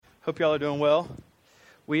Hope y'all are doing well.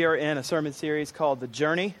 We are in a sermon series called The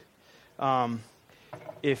Journey.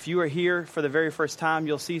 If you are here for the very first time,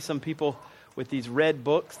 you'll see some people with these red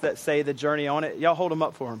books that say The Journey on it. Y'all hold them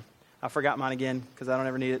up for them. I forgot mine again because I don't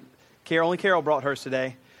ever need it. Only Carol brought hers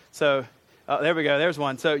today. So there we go. There's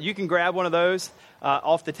one. So you can grab one of those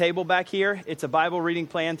off the table back here. It's a Bible reading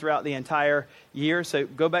plan throughout the entire year. So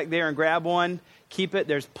go back there and grab one. Keep it.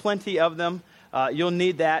 There's plenty of them. You'll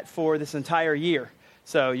need that for this entire year.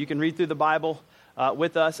 So you can read through the Bible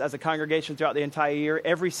with us as a congregation throughout the entire year.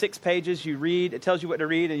 Every 6 pages you read, it tells you what to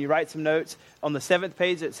read, and you write some notes. On the 7th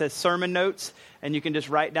page, it says sermon notes, and you can just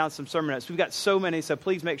write down some sermon notes. We've got so many, so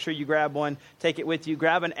please make sure you grab one, take it with you.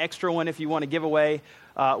 Grab an extra one if you want to give away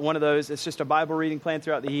one of those. It's just a Bible reading plan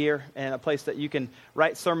throughout the year and a place that you can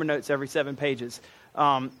write sermon notes every 7 pages.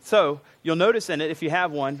 So you'll notice in it, if you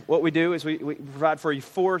have one, what we do is we provide for you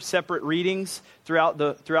 4 separate readings throughout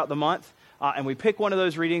the month. And we pick one of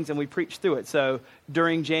those readings and we preach through it. So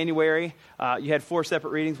during January, you had 4 separate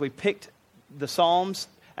readings. We picked the Psalms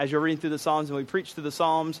as you're reading through the Psalms, and we preached through the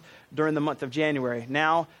Psalms during the month of January.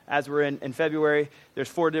 Now, as we're in February, there's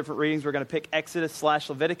 4 different readings. We're going to pick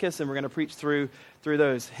Exodus/Leviticus, and we're going to preach through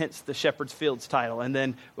those, hence the Shepherd's Fields title. And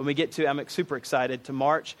then when we get to, I'm super excited, to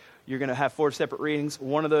March, you're going to have 4 separate readings.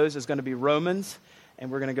 One of those is going to be Romans. And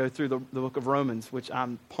we're going to go through the book of Romans, which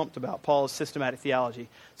I'm pumped about, Paul's systematic theology.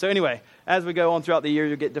 So anyway, as we go on throughout the year,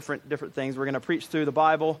 you'll get different things. We're going to preach through the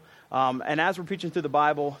Bible. And as we're preaching through the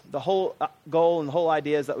Bible, the whole goal and the whole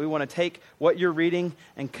idea is that we want to take what you're reading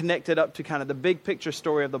and connect it up to kind of the big picture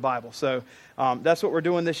story of the Bible. So that's what we're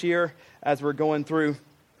doing this year as we're going through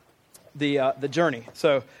the journey.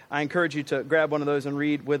 So I encourage you to grab one of those and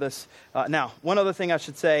read with us. Now, one other thing I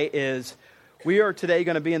should say is, we are today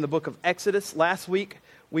going to be in the book of Exodus. Last week,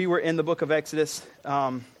 we were in the book of Exodus.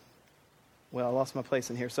 I lost my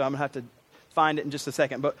place in here, so I'm going to have to find it in just a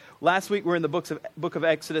second. But last week, we were in the book of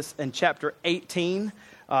Exodus in chapter 18,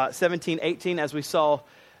 17, 18. As we saw,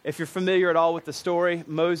 if you're familiar at all with the story,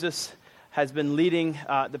 Moses has been leading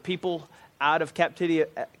the people out of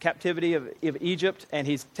captivity of Egypt, and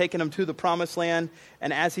he's taken them to the promised land.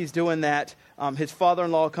 And as he's doing that, his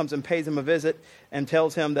father-in-law comes and pays him a visit and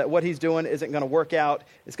tells him that what he's doing isn't going to work out.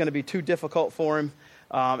 It's going to be too difficult for him,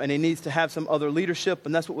 and he needs to have some other leadership.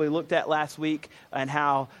 And that's what we looked at last week, and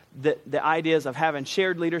how the ideas of having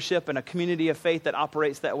shared leadership and a community of faith that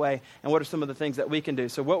operates that way, and what are some of the things that we can do.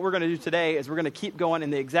 So what we're going to do today is we're going to keep going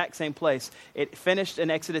in the exact same place. It finished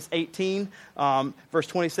in Exodus 18, verse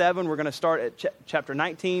 27. We're going to start at chapter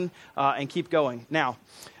 19 and keep going. Now,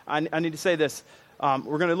 I need to say this.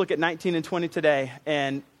 We're going to look at 19 and 20 today.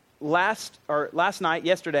 And last night,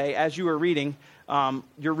 yesterday, as you were reading,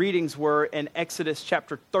 your readings were in Exodus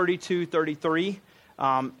chapter 32, 33.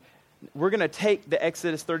 We're going to take the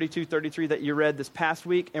Exodus 32, 33 that you read this past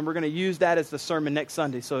week, and we're going to use that as the sermon next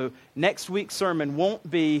Sunday. So next week's sermon won't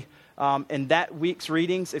be in that week's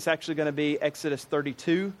readings. It's actually going to be Exodus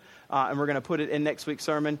 32. And we're going to put it in next week's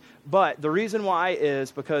sermon. But the reason why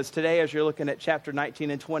is because today, as you're looking at chapter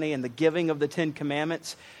 19 and 20 and the giving of the 10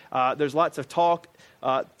 Commandments, there's lots of talk,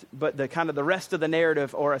 but the rest of the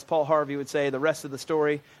narrative, or as Paul Harvey would say, the rest of the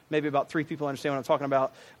story, maybe about 3 people understand what I'm talking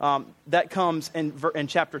about, that comes in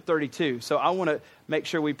chapter 32. So I want to make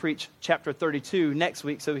sure we preach chapter 32 next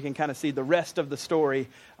week so we can kind of see the rest of the story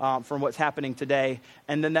from what's happening today.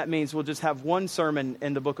 And then that means we'll just have one sermon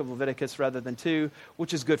in the book of Leviticus rather than 2,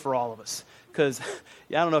 which is good for all of us. Because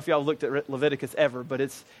I don't know if y'all looked at Leviticus ever, but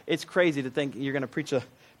it's crazy to think you're going to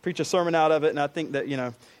preach a sermon out of it. And I think that,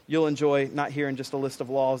 you'll enjoy not hearing just a list of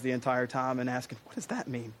laws the entire time and asking, what does that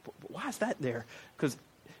mean? Why is that there? Because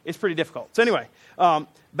it's pretty difficult. So anyway,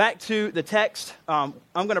 back to the text. I'm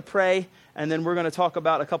going to pray, and then we're going to talk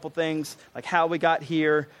about a couple things, like how we got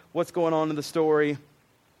here, what's going on in the story,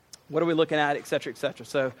 what are we looking at, et cetera, et cetera.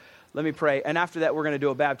 So let me pray. And after that, we're going to do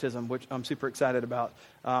a baptism, which I'm super excited about.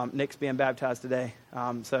 Nick's being baptized today.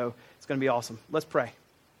 So it's going to be awesome. Let's pray.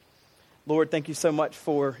 Lord, thank you so much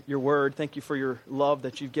for your word. Thank you for your love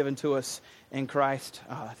that you've given to us in Christ.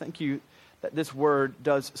 Thank you that this word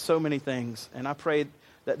does so many things. And I pray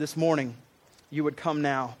that this morning you would come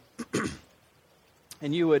now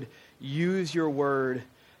and you would use your word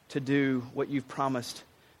to do what you've promised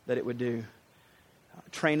that it would do.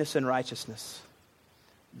 Train us in righteousness,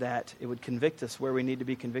 that it would convict us where we need to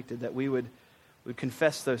be convicted, that we would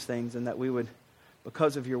confess those things, and that we would,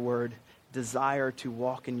 because of your word, desire to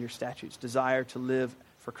walk in your statutes, desire to live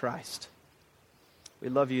for Christ. We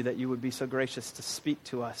love you that you would be so gracious to speak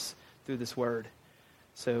to us through this word.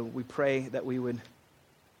 So we pray that we would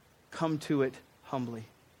come to it humbly.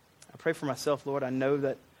 I pray for myself, Lord. I know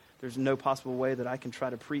that there's no possible way that I can try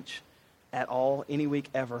to preach at all any week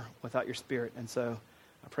ever without your Spirit. And so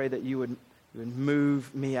I pray that you would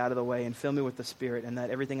move me out of the way and fill me with the Spirit, and that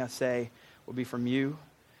everything I say will be from you,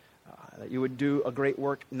 that you would do a great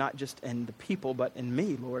work not just in the people but in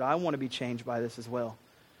me, Lord. I want to be changed by this as well.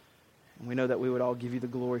 And we know that we would all give you the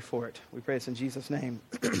glory for it. We pray this in Jesus' name.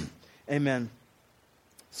 Amen.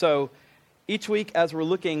 So each week as we're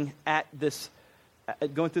looking at this,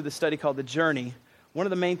 going through the study called The Journey, one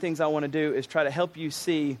of the main things I want to do is try to help you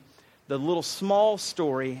see the little small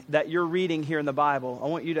story that you're reading here in the Bible. I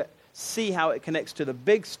want you to see how it connects to the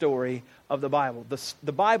big story of the Bible.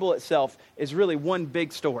 The Bible itself is really one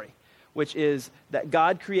big story, which is that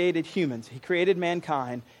God created humans. He created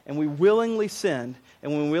mankind, and we willingly sinned.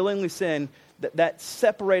 And when we willingly sinned, that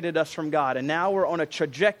separated us from God. And now we're on a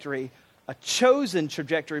trajectory, a chosen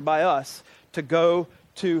trajectory by us to go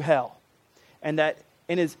to hell. And that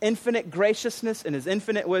in his infinite graciousness and his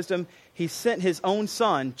infinite wisdom, he sent his own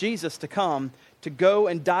son, Jesus, to come to go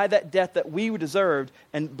and die that death that we deserved.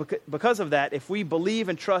 And because of that, if we believe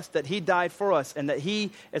and trust that he died for us and that he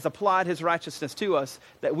has applied his righteousness to us,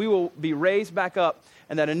 that we will be raised back up,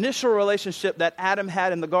 and that initial relationship that Adam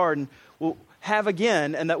had in the garden will have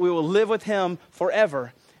again, and that we will live with him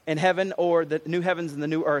forever in heaven, or the new heavens and the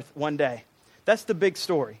new earth one day. That's the big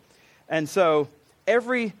story. And so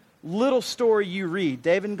every little story you read,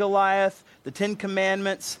 David and Goliath, the Ten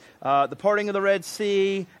Commandments, the parting of the Red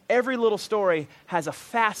Sea, every little story has a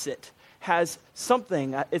facet, has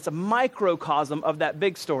something. It's a microcosm of that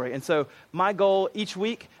big story. And so my goal each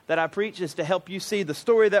week that I preach is to help you see the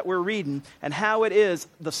story that we're reading and how it is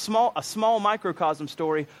a small microcosm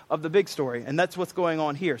story of the big story. And that's what's going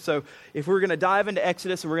on here. So if we're going to dive into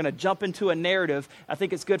Exodus and we're going to jump into a narrative, I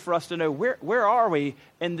think it's good for us to know where are we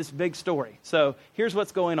in this big story. So here's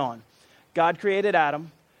what's going on. God created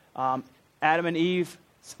Adam. Adam and Eve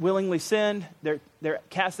willingly sinned. They're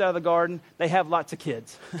cast out of the garden. They have lots of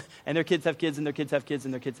kids. And their kids have kids, and their kids have kids,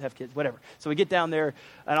 and their kids have kids, whatever. So we get down there,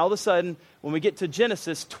 and all of a sudden, when we get to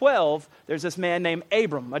Genesis 12, there's this man named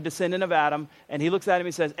Abram, a descendant of Adam, and he looks at him and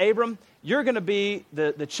he says, Abram, you're going to be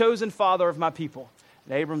the chosen father of my people.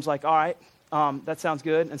 And Abram's like, all right, that sounds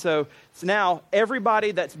good. And so now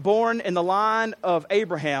everybody that's born in the line of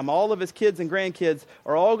Abraham, all of his kids and grandkids,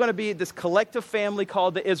 are all going to be this collective family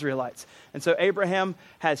called the Israelites. And so Abraham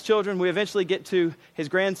has children. We eventually get to his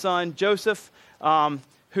grandson, Joseph,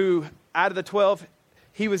 who out of the 12,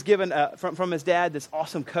 he was given from his dad this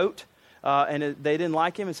awesome coat. And they didn't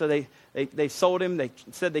like him, and so they sold him. They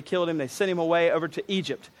said they killed him. They sent him away over to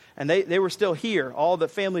Egypt. And they were still here. All the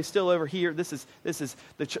family's still over here. This is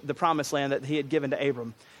the promised land that he had given to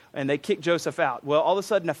Abram. And they kicked Joseph out. Well, all of a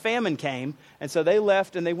sudden a famine came, and so they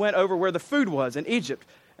left and they went over where the food was in Egypt.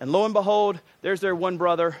 And lo and behold, there's their one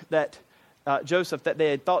brother, that Joseph, that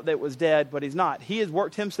they had thought that was dead, but he's not. He has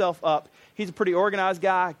worked himself up. He's a pretty organized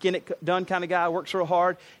guy, get it done kind of guy, works real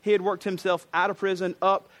hard. He had worked himself out of prison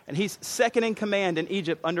up, and he's second in command in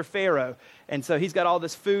Egypt under Pharaoh. And so he's got all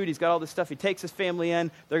this food, he's got all this stuff. He takes his family in.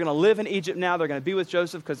 They're going to live in Egypt now. They're going to be with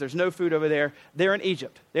Joseph because there's no food over there. They're in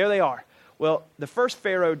Egypt. There they are. Well, the first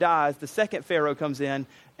Pharaoh dies. The second Pharaoh comes in,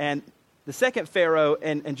 and the second Pharaoh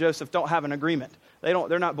and Joseph don't have an agreement.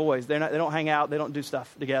 They're not boys. They don't hang out. They don't do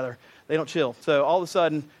stuff together. They don't chill. So all of a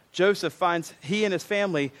sudden, Joseph finds he and his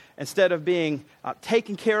family, instead of being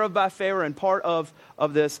taken care of by Pharaoh and part of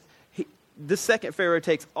this, this second Pharaoh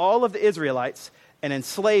takes all of the Israelites and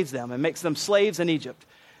enslaves them and makes them slaves in Egypt.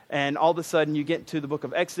 And all of a sudden, you get to the book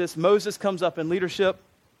of Exodus. Moses comes up in leadership,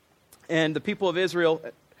 and the people of Israel,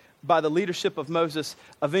 by the leadership of Moses,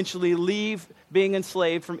 eventually leave being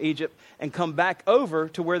enslaved from Egypt and come back over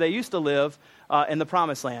to where they used to live in the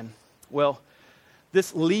Promised Land. Well,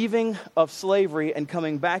 this leaving of slavery and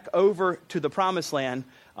coming back over to the Promised Land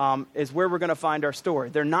is where we're going to find our story.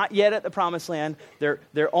 They're not yet at the Promised Land. They're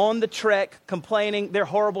on the trek, complaining. They're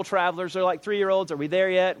horrible travelers. They're like 3-year-olds. Are we there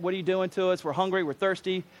yet? What are you doing to us? We're hungry. We're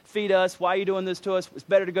thirsty. Feed us. Why are you doing this to us? It's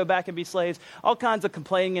better to go back and be slaves. All kinds of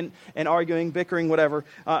complaining and arguing, bickering, whatever.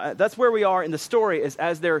 That's where we are in the story, is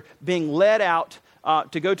as they're being led out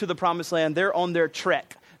to go to the Promised Land. They're on their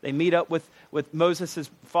trek. They meet up with Moses'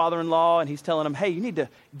 father-in-law, and he's telling them, hey, you need to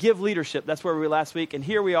give leadership. That's where we were last week. And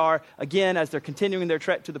here we are, again, as they're continuing their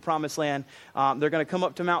trek to the Promised Land. They're going to come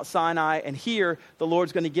up to Mount Sinai, and here the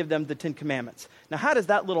Lord's going to give them the 10 Commandments. Now, how does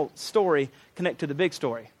that little story connect to the big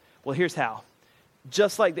story? Well, here's how.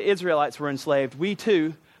 Just like the Israelites were enslaved, we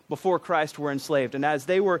too, before Christ, were enslaved. And as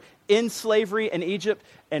they were in slavery in Egypt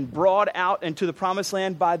and brought out into the Promised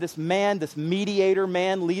Land by this man, this mediator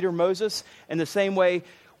man, leader Moses, in the same way,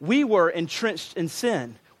 we were entrenched in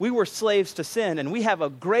sin. We were slaves to sin, and we have a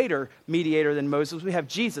greater mediator than Moses. We have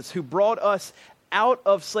Jesus, who brought us out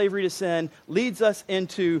of slavery to sin, leads us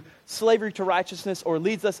into slavery to righteousness, or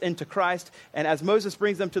leads us into Christ. And as Moses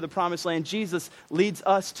brings them to the promised land, Jesus leads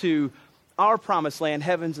us to our promised land,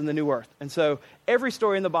 heavens and the new earth. And so every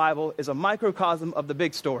story in the Bible is a microcosm of the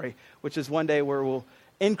big story, which is one day where we'll,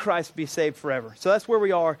 in Christ, be saved forever. So that's where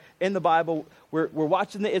we are in the Bible. We're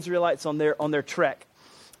watching the Israelites on their trek.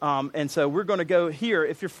 And so we're going to go here.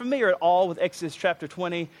 If you're familiar at all with Exodus chapter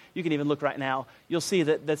 20, you can even look right now. You'll see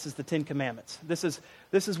that this is the Ten Commandments. This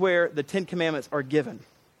is where the Ten Commandments are given.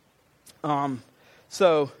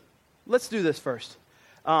 So let's do this first.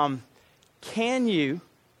 Can you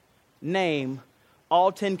name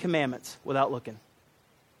all 10 commandments without looking?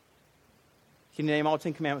 Can you name all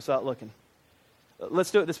 10 commandments without looking? Let's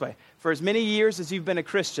do it this way. For as many years as you've been a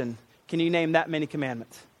Christian, can you name that many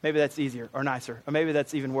commandments? Maybe that's easier or nicer. Or maybe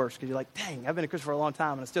that's even worse because you're like, dang, I've been a Christian for a long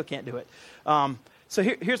time and I still can't do it. So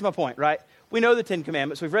here's my point, right? We know the 10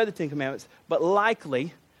 Commandments. We've read the 10 Commandments. But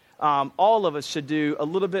likely, all of us should do a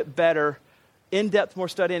little bit better, in-depth more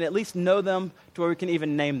study, and at least know them to where we can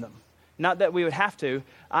even name them. Not that we would have to.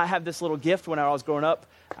 I have this little gift when I was growing up.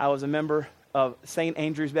 I was a member of St.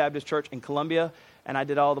 Andrew's Baptist Church in Columbia, and I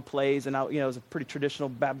did all the plays, and it was a pretty traditional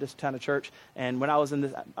Baptist kind of church. And when I was in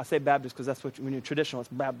this, I say Baptist because that's what, when you're traditional, it's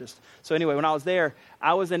Baptist. So anyway, when I was there,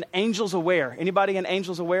 I was in Angels Aware. Anybody in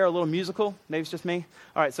Angels Aware, a little musical? Maybe it's just me?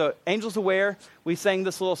 All right, so Angels Aware, we sang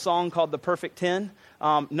this little song called The Perfect 10.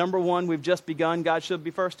 Number 1, we've just begun. God should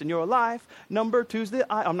be first in your life. Number 2 is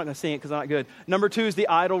I'm not going to sing it because I'm not good. Number 2 is the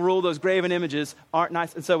idol rule. Those graven images aren't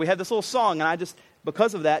nice. And so we had this little song, and I just,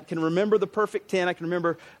 because of that, can remember the perfect 10. I can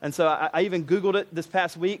remember, and so I even Googled it this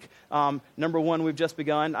past week. Number 1, we've just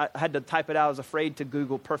begun. I had to type it out. I was afraid to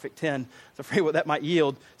Google perfect 10. I was afraid what that might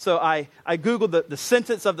yield. So I Googled the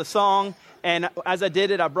sentence of the song, and as I did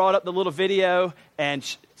it, I brought up the little video and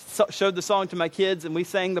showed the song to my kids, and we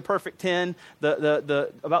sang the perfect 10,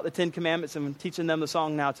 about the 10 Commandments, and I'm teaching them the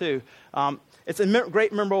song now too. It's a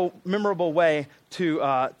great memorable way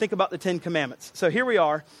to think about the 10 Commandments. So here we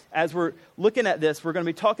are. As we're looking at this, we're going to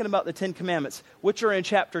be talking about the 10 Commandments, which are in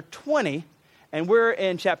chapter 20, and we're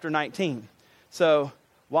in chapter 19. So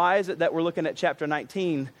why is it that we're looking at chapter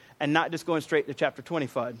 19 and not just going straight to chapter 20,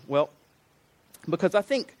 Fudd? Well, because I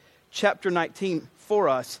think chapter 19 for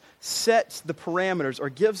us sets the parameters or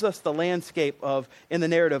gives us the landscape in the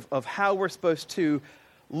narrative of how we're supposed to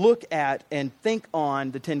look at and think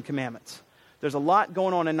on the 10 Commandments. There's a lot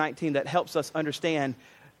going on in 19 that helps us understand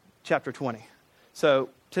chapter 20. So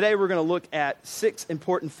today we're going to look at 6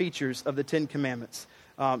 important features of the 10 Commandments.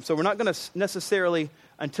 So we're not going to necessarily,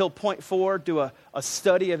 until point 4, do a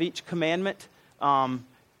study of each commandment, but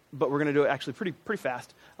we're going to do it actually pretty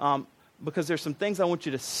fast, because there's some things I want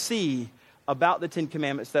you to see about the 10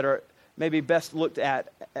 Commandments that are maybe best looked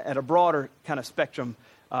at a broader kind of spectrum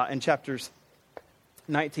in chapters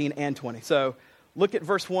 19 and 20. So look at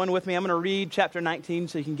verse 1 with me. I'm going to read chapter 19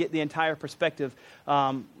 so you can get the entire perspective,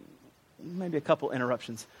 maybe a couple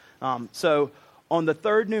interruptions. So on the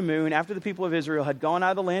 3rd new moon, after the people of Israel had gone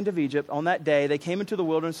out of the land of Egypt, on that day they came into the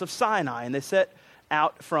wilderness of Sinai, and they set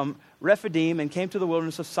out from Rephidim and came to the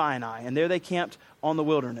wilderness of Sinai, and there they camped in the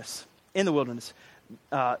wilderness.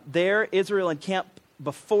 There Israel encamped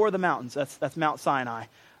before the mountains. That's Mount Sinai.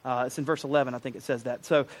 It's in verse 11, I think it says that.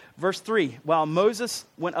 So verse 3, while Moses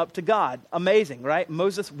went up to God. Amazing, right?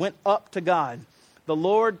 Moses went up to God. The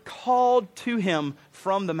Lord called to him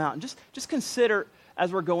from the mountain. Just consider,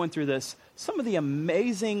 as we're going through this, some of the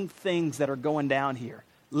amazing things that are going down here.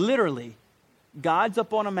 Literally, God's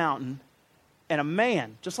up on a mountain, and a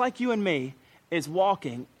man, just like you and me, is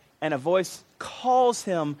walking, and a voice calls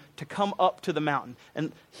him to come up to the mountain.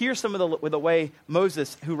 And here's some of the way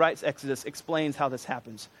Moses, who writes Exodus, explains how this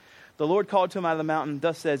happens. The Lord called to him out of the mountain,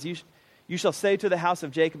 thus says, you shall say to the house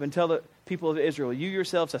of Jacob and tell the people of Israel, you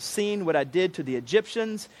yourselves have seen what I did to the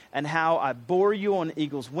Egyptians and how I bore you on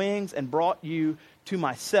eagle's wings and brought you to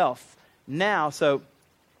myself. Now, so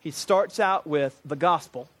he starts out with the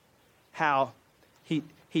gospel, how he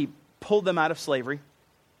pulled them out of slavery.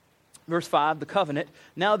 Verse 5, the covenant.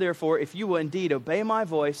 Now, therefore, if you will indeed obey my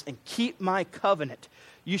voice and keep my covenant,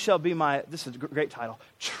 you shall be my, this is a great title,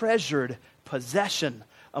 treasured possession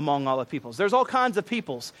among all the peoples. There's all kinds of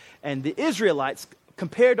peoples, and the Israelites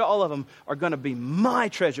compared to all of them, are going to be my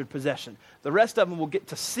treasured possession. The rest of them will get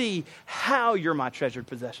to see how you're my treasured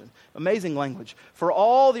possession. Amazing language. For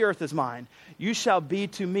all the earth is mine. You shall be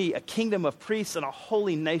to me a kingdom of priests and a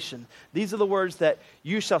holy nation. These are the words that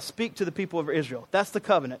you shall speak to the people of Israel. That's the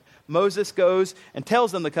covenant. Moses goes and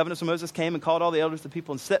tells them the covenant. So Moses came and called all the elders of the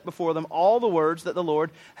people and set before them all the words that the Lord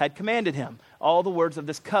had commanded him. All the words of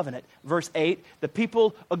this covenant. Verse 8, the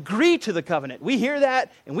people agree to the covenant. We hear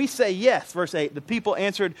that and we say yes. Verse 8, the people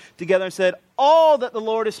answered together and said, all that the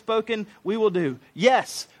Lord has spoken, we will do.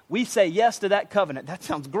 Yes, we say yes to that covenant. That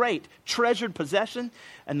sounds great. Treasured possession.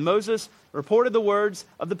 And Moses reported the words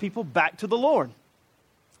of the people back to the Lord.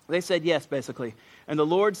 They said yes, basically. And the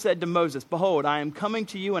Lord said to Moses, behold, I am coming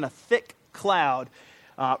to you in a thick cloud.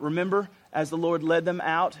 Remember, as the Lord led them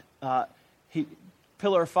out,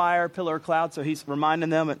 pillar of fire, pillar of cloud. So he's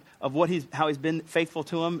reminding them of how he's been faithful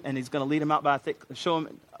to them, and he's going to lead them out by show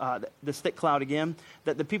them this thick cloud again,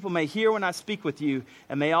 that the people may hear when I speak with you,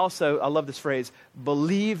 and may also, I love this phrase,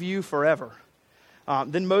 believe you forever.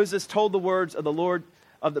 Then Moses told the words of the Lord,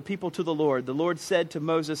 of the people to the Lord. The Lord said to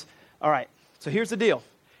Moses, all right, so here's the deal.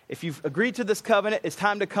 If you've agreed to this covenant, it's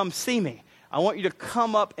time to come see me. I want you to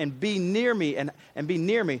come up and be near me and be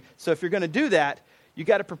near me. So if you're going to do that, you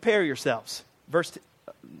got to prepare yourselves.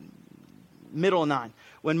 Middle of 9.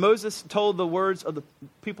 When Moses told the words of the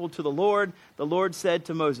people to the Lord said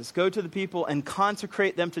to Moses, go to the people and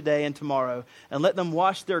consecrate them today and tomorrow, and let them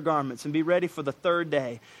wash their garments and be ready for the third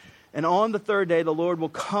day. And on the third day, the Lord will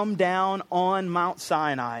come down on Mount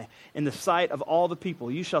Sinai in the sight of all the people.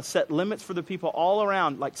 You shall set limits for the people all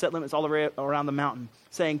around, like set limits all around the mountain,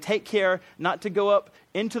 saying, take care not to go up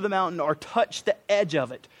into the mountain or touch the edge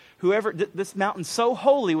of it. This mountain's so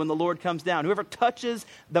holy when the Lord comes down. Whoever touches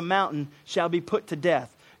the mountain shall be put to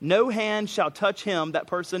death. No hand shall touch him, that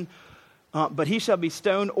person, but he shall be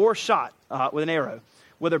stoned or shot with an arrow.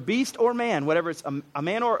 Whether beast or man, whatever it's a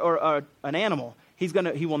man or an animal,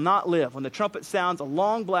 he will not live. When the trumpet sounds a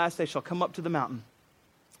long blast, they shall come up to the mountain.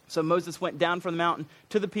 So Moses went down from the mountain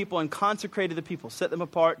to the people and consecrated the people, set them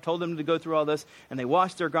apart, told them to go through all this, and they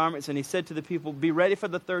washed their garments. And he said to the people, be ready for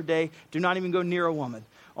the third day. Do not even go near a woman.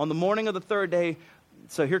 On the morning of the third day,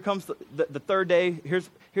 so here comes the third day.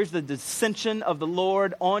 Here's the descension of the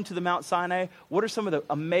Lord onto the Mount Sinai. What are some of the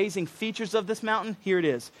amazing features of this mountain? Here it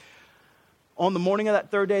is. On the morning of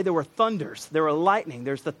that third day, there were thunders. There were lightning.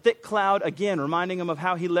 There's the thick cloud, again, reminding them of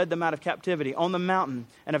how he led them out of captivity on the mountain,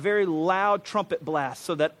 and a very loud trumpet blast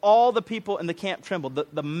so that all the people in the camp trembled.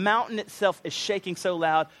 The mountain itself is shaking so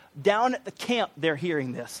loud. Down at the camp, they're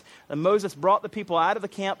hearing this. And Moses brought the people out of the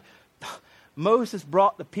camp. Moses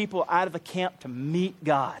brought the people out of the camp to meet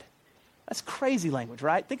God. That's crazy language,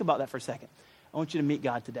 right? Think about that for a second. I want you to meet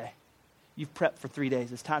God today. You've prepped for 3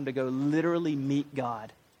 days. It's time to go literally meet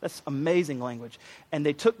God. That's amazing language. And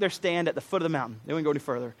they took their stand at the foot of the mountain. They wouldn't go any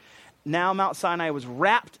further. Now Mount Sinai was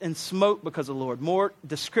wrapped in smoke because of the Lord. More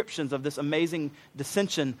descriptions of this amazing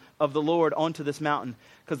descension of the Lord onto this mountain,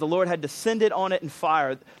 because the Lord had descended on it in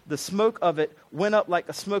fire. The smoke of it went up like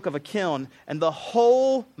the smoke of a kiln, and the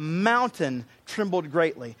whole mountain trembled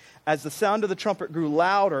greatly. As the sound of the trumpet grew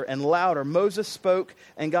louder and louder, Moses spoke,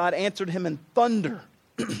 and God answered him in thunder.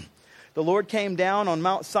 The Lord came down on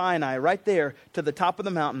Mount Sinai, right there to the top of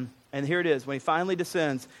the mountain. And here it is, when he finally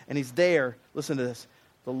descends, and he's there, listen to this.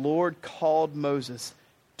 The Lord called Moses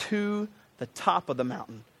to the top of the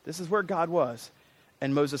mountain. This is where God was.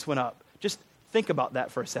 And Moses went up. Just think about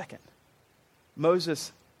that for a second.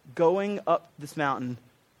 Moses going up this mountain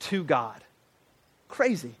to God.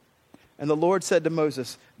 Crazy. And the Lord said to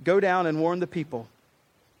Moses, go down and warn the people,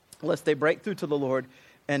 lest they break through to the Lord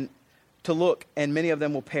and to look, and many of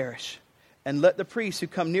them will perish. And let the priests who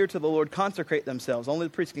come near to the Lord consecrate themselves. Only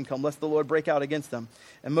the priests can come, lest the Lord break out against them.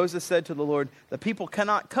 And Moses said to the Lord, the people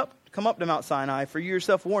cannot come up to Mount Sinai, for you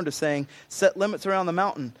yourself warned us, saying, set limits around the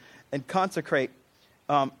mountain and consecrate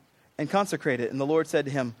it. And the Lord said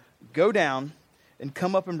to him, go down and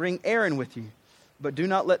come up and bring Aaron with you. But do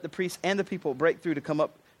not let the priests and the people break through to come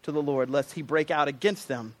up to the Lord, lest he break out against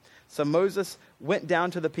them. So Moses went down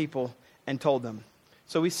to the people and told them.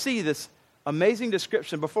 So we see this amazing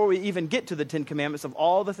description before we even get to the Ten Commandments of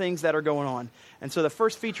all the things that are going on. And so the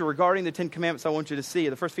first feature regarding the Ten Commandments I want you to see,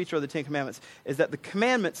 the first feature of the Ten Commandments, is that the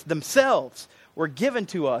commandments themselves were given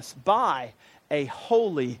to us by a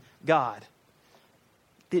holy God.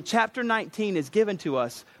 The chapter 19 is given to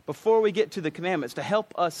us before we get to the commandments to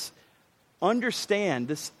help us understand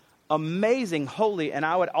this amazing, holy, and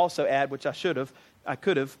I would also add, which I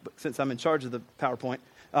could have, but since I'm in charge of the PowerPoint,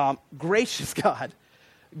 gracious God.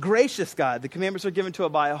 Gracious God. The commandments are given to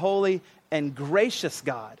us by a holy and gracious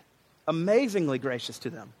God. Amazingly gracious to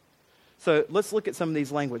them. So let's look at some of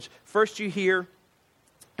these language. First, you hear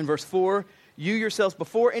in verse 4, you yourselves,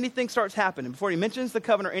 before anything starts happening, before he mentions the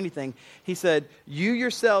covenant or anything, he said, you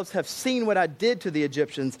yourselves have seen what I did to the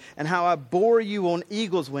Egyptians and how I bore you on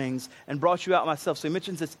eagle's wings and brought you out myself. So he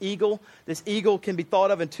mentions this eagle. This eagle can be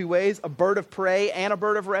thought of in two ways, a bird of prey and a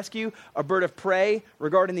bird of rescue. A bird of prey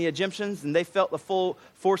regarding the Egyptians, and they felt the full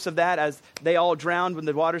force of that as they all drowned when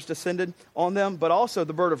the waters descended on them, but also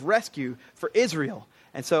the bird of rescue for Israel.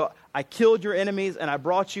 And so I killed your enemies and I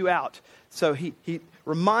brought you out. So he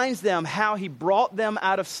reminds them how he brought them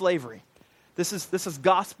out of slavery. This is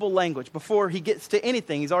gospel language. Before he gets to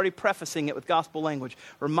anything, he's already prefacing it with gospel language,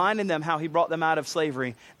 reminding them how he brought them out of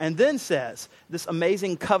slavery. And then says, this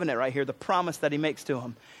amazing covenant right here, the promise that he makes to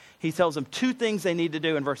them. He tells them two things they need to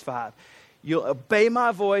do in verse 5. You'll obey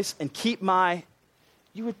my voice and keep my,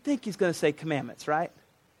 you would think he's going to say commandments, right?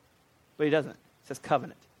 But he doesn't. He says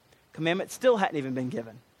covenant. Commandments still hadn't even been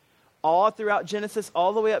given. All throughout Genesis,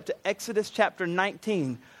 all the way up to Exodus chapter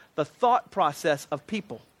 19, the thought process of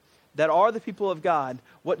people that are the people of God,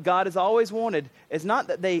 what God has always wanted is not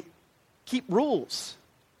that they keep rules.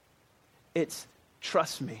 It's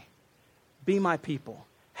trust me, be my people,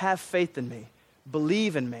 have faith in me,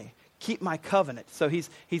 believe in me, keep my covenant. So he's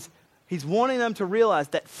wanting them to realize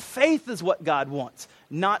that faith is what God wants,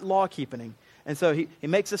 not law keeping. And so he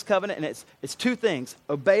makes this covenant, and it's two things.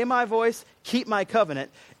 Obey my voice, keep my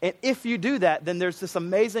covenant. And if you do that, then there's this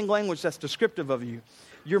amazing language that's descriptive of you.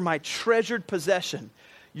 You're my treasured possession.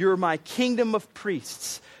 You're my kingdom of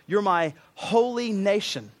priests. You're my holy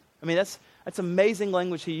nation. I mean, that's amazing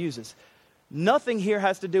language he uses. Nothing here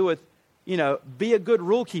has to do with, be a good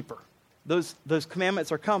rule keeper. Those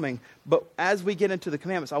commandments are coming. But as we get into the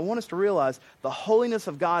commandments, I want us to realize the holiness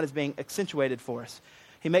of God is being accentuated for us.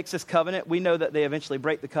 He makes this covenant. We know that they eventually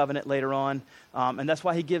break the covenant later on. And that's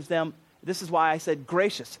why he gives them, this is why I said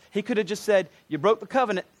gracious. He could have just said, you broke the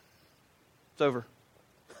covenant. It's over.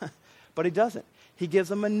 But he doesn't. He gives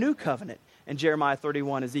them a new covenant in Jeremiah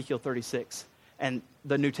 31, Ezekiel 36, and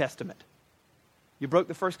the New Testament. You broke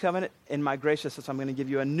the first covenant. In my graciousness, I'm going to give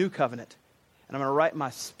you a new covenant. And I'm going to write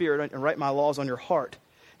my spirit and write my laws on your heart.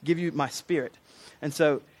 Give you my spirit. And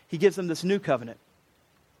so he gives them this new covenant.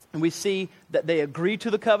 And we see that they agree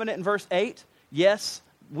to the covenant in verse 8. Yes,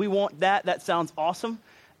 we want that. That sounds awesome.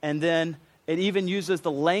 And then it even uses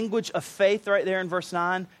the language of faith right there in verse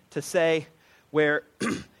 9 to say where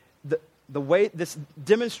the way this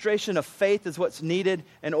demonstration of faith is what's needed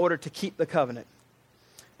in order to keep the covenant.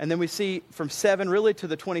 And then we see from 7 really to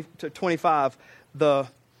the 20 to 25 the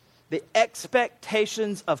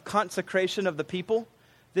expectations of consecration of the people.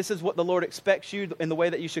 This is what the Lord expects you in the way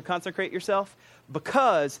that you should consecrate yourself,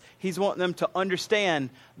 because he's wanting them to understand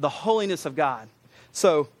the holiness of God.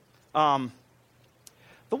 So the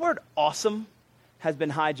word awesome has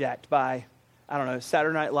been hijacked by,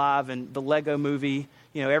 Saturday Night Live and the Lego movie.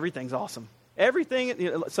 Everything's awesome.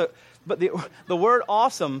 Everything. But the word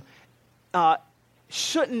awesome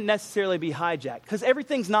shouldn't necessarily be hijacked, because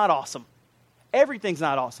everything's not awesome. Everything's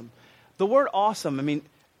not awesome. The word awesome,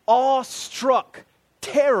 awestruck,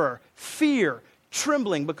 terror, fear,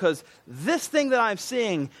 trembling, because this thing that I'm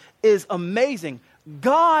seeing is amazing.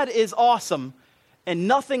 God is awesome, and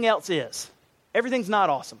nothing else is. Everything's not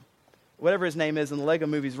awesome. Whatever his name is in the Lego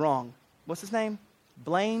movie's wrong. What's his name?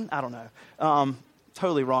 Blaine? I don't know.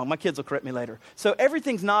 Totally wrong. My kids will correct me later. So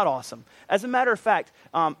everything's not awesome. As a matter of fact,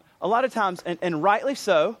 a lot of times, and rightly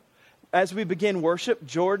so, as we begin worship,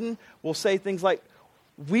 Jordan will say things like,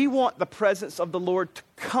 we want the presence of the Lord to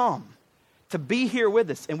come, to be here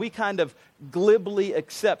with us. And we kind of glibly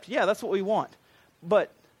accept, yeah, that's what we want.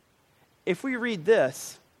 But if we read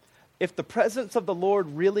this, if the presence of the Lord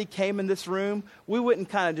really came in this room, we wouldn't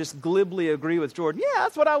kind of just glibly agree with Jordan, yeah,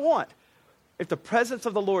 that's what I want. If the presence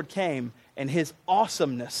of the Lord came and his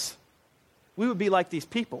awesomeness, we would be like these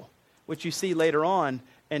people, which you see later on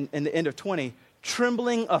in the end of 20,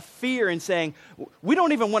 trembling of fear and saying, we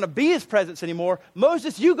don't even want to be his presence anymore.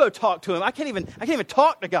 Moses, you go talk to him. I can't even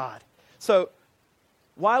talk to God. So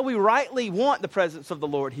while we rightly want the presence of the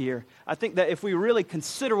Lord here, I think that if we really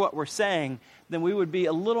consider what we're saying, then we would be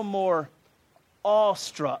a little more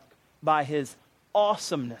awestruck by his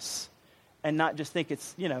awesomeness and not just think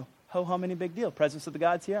it's, ho-hum, any big deal. Presence of the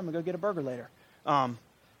God's here. I'm going to go get a burger later.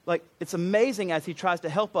 It's amazing as he tries to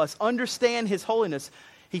help us understand his holiness.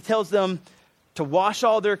 He tells them to wash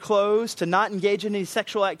all their clothes, to not engage in any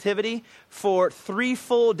sexual activity for 3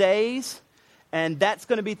 full days. And that's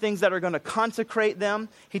going to be things that are going to consecrate them.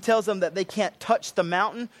 He tells them that they can't touch the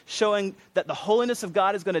mountain, showing that the holiness of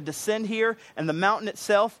God is going to descend here. And the mountain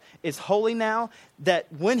itself is holy now. That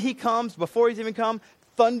when he comes, before he's even come,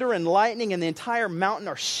 thunder and lightning, and the entire mountain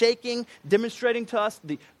are shaking, demonstrating to us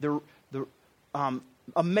the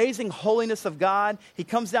amazing holiness of God. He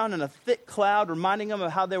comes down in a thick cloud, reminding them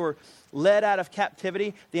of how they were led out of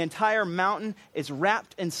captivity. The entire mountain is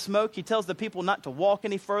wrapped in smoke. He tells the people not to walk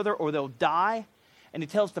any further or they'll die. And he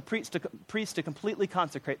tells the priests to completely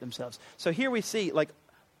consecrate themselves. So here we see, like,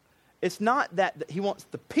 it's not that he wants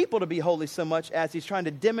the people to be holy so much as he's trying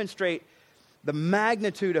to demonstrate the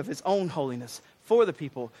magnitude of his own holiness for the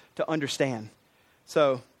people to understand.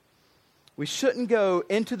 So we shouldn't go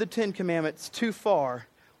into the Ten Commandments too far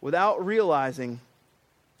without realizing,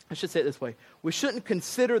 I should say it this way, we shouldn't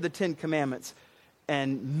consider the Ten Commandments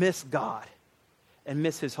and miss God and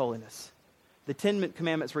miss his holiness. The Ten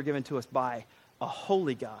Commandments were given to us by a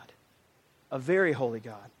holy God, a very holy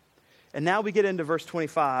God. And now we get into verse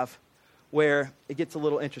 25 where it gets a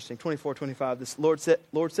little interesting. 24, 25, this Lord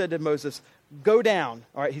said to Moses, go down.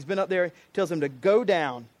 All right, he's been up there, he tells him to go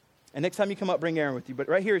down. And next time you come up, bring Aaron with you. But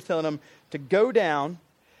right here he's telling him to go down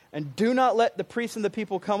and do not let the priests and the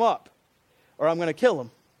people come up, or I'm going to kill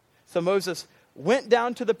them. So Moses went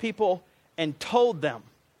down to the people and told them.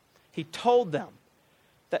 He told them.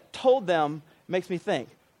 That told them makes me think,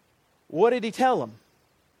 what did he tell them?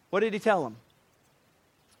 What did he tell them?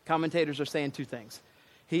 Commentators are saying two things.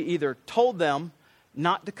 He either told them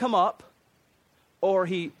not to come up, or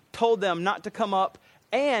he told them not to come up,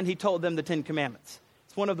 and he told them the Ten Commandments.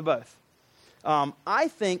 It's one of the both. I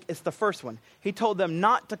think it's the first one. He told them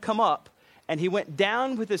not to come up, and he went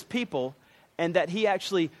down with his people, and that he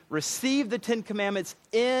actually received the Ten Commandments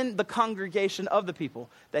in the congregation of the people.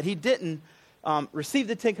 That he didn't receive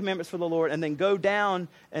the Ten Commandments for the Lord and then go down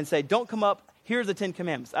and say, don't come up, here's the Ten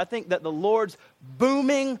Commandments. I think that the Lord's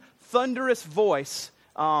booming, thunderous voice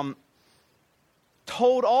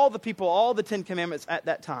told all the people all the Ten Commandments at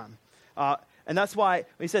that time. And that's why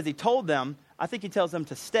when he says he told them, I think he tells them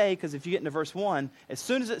to stay, because if you get into verse 1, as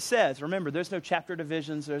soon as it says, remember, there's no chapter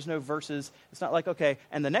divisions, there's no verses. It's not like, okay,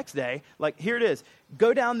 and the next day, like here it is.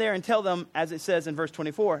 Go down there and tell them, as it says in verse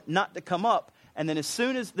 24, not to come up. And then as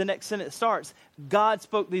soon as the next sentence starts, God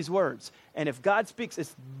spoke these words. And if God speaks,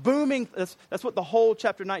 it's booming. That's what the whole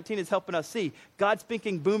chapter 19 is helping us see. God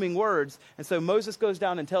speaking booming words. And so Moses goes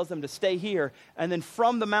down and tells them to stay here. And then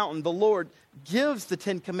from the mountain, the Lord gives the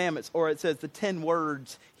Ten Commandments, or it says the 10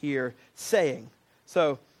 words here, saying.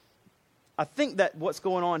 So I think that what's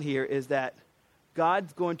going on here is that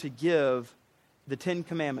God's going to give the 10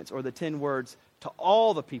 Commandments, or the 10 words, to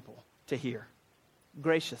all the people to hear.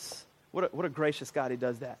 Gracious. What a gracious God he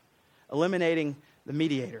does that. Eliminating the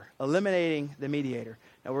mediator. Eliminating the mediator.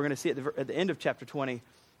 Now we're going to see at the end of chapter 20,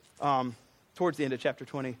 towards the end of chapter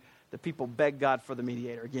 20, the people beg God for the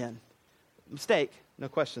mediator again. Mistake, no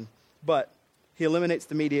question. But he eliminates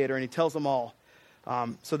the mediator and he tells them all.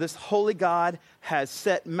 So this holy God has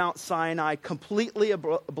set Mount Sinai completely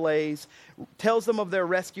ablaze, tells them of their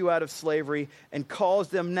rescue out of slavery, and calls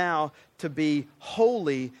them now to be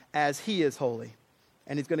holy as he is holy.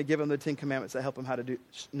 And he's going to give them the 10 Commandments that help them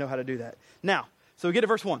know how to do that. Now, so we get to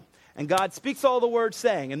verse 1. And God speaks all the words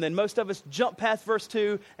saying, and then most of us jump past verse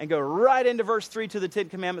 2 and go right into verse 3 to the 10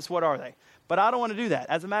 Commandments. What are they? But I don't want to do that.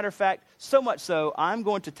 As a matter of fact, so much so, I'm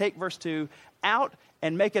going to take verse 2 out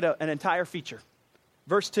and make it an entire feature.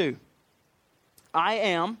 Verse 2. I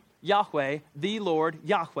am Yahweh, the Lord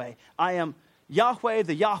Yahweh. I am Yahweh,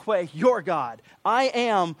 the Yahweh, your God. I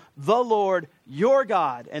am the Lord, your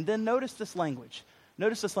God. And then notice this language.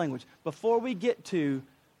 Notice this language. Before we get to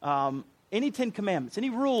any 10 Commandments, any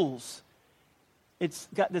rules, it's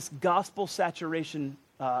got this gospel saturation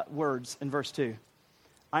words in verse 2.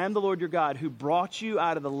 I am the Lord your God who brought you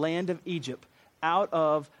out of the land of Egypt, out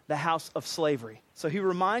of the house of slavery. So he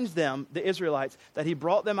reminds them, the Israelites, that he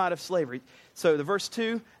brought them out of slavery. So the verse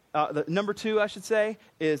 2, the number 2, I should say,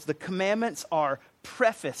 is the commandments are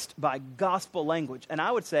prefaced by gospel language. And I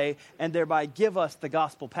would say, and thereby give us the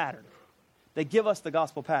gospel pattern. They give us the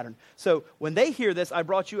gospel pattern. So when they hear this, I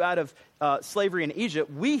brought you out of slavery in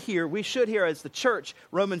Egypt, we should hear as the church,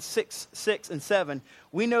 Romans 6 and 7,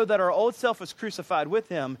 we know that our old self was crucified with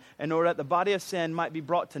him in order that the body of sin might be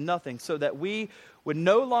brought to nothing, so that we would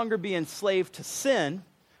no longer be enslaved to sin.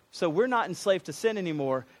 So we're not enslaved to sin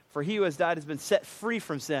anymore, for he who has died has been set free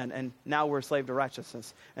from sin, and now we're enslaved to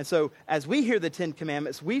righteousness. And so as we hear the 10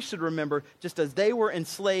 Commandments, we should remember, just as they were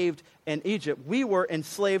enslaved in Egypt, we were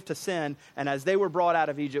enslaved to sin, and as they were brought out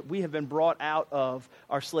of Egypt, we have been brought out of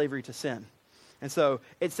our slavery to sin. And so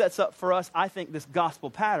it sets up for us, I think, this gospel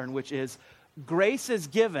pattern, which is grace is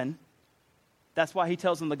given. That's why he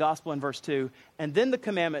tells them the gospel in verse 2, and then the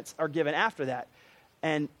commandments are given after that.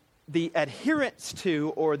 And the adherence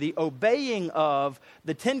to, or the obeying of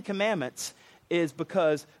the 10 Commandments is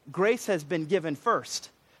because grace has been given first.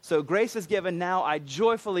 So grace is given, now I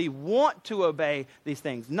joyfully want to obey these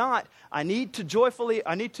things. Not, I need to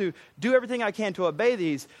do everything I can to obey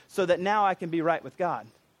these so that now I can be right with God.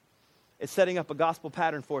 It's setting up a gospel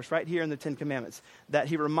pattern for us right here in the Ten Commandments, that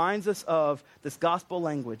he reminds us of this gospel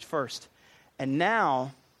language first. And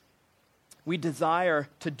now we desire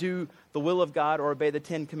to do the will of God or obey the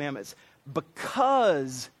Ten Commandments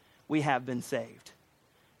because we have been saved,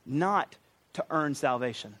 not to earn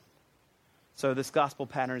salvation. So this gospel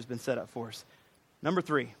pattern has been set up for us. Number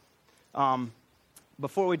 3,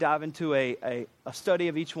 before we dive into a study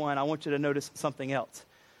of each one, I want you to notice something else,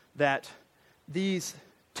 that these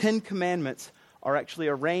 10 commandments are actually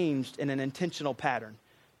arranged in an intentional pattern.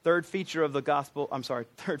 Third feature of the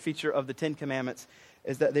 10 commandments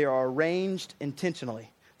is that they are arranged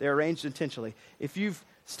intentionally. They're arranged intentionally. If you've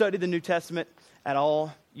studied the New Testament at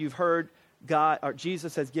all, you've heard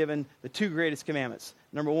Jesus has given the 2 greatest commandments.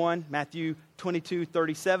 Number 1, Matthew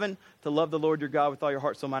 22:37, to love the Lord your God with all your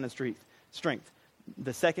heart, soul, mind, and strength.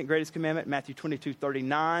 The second greatest commandment, Matthew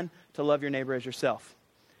 22:39, to love your neighbor as yourself.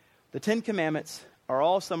 The 10 commandments are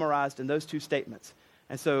all summarized in those 2 statements.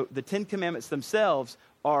 And so the 10 commandments themselves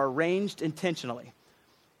are arranged intentionally.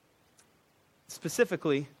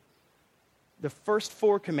 Specifically, the first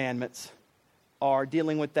 4 commandments are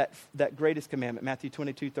dealing with that greatest commandment, Matthew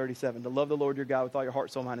 22:37, to love the Lord your God with all your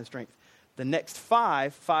heart, soul, mind, and strength. The next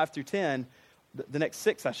 5 through 10, the next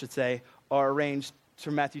 6, I should say, are arranged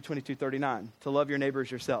from Matthew 22:39, to love your neighbor as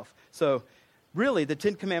yourself. So really, the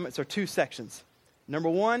 10 commandments are 2 sections. Number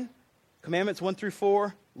 1, commandments 1 through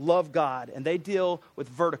 4, love God, and they deal with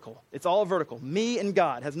vertical. It's all vertical, me and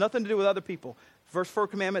God. It has nothing to do with other people. First 4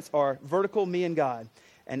 commandments are vertical, me and God.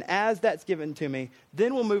 And as that's given to me,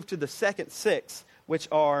 then we'll move to the second 6, which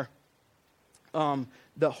are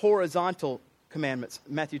the horizontal commandments,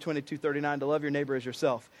 Matthew 22:39, to love your neighbor as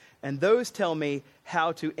yourself. And those tell me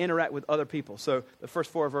how to interact with other people. So the first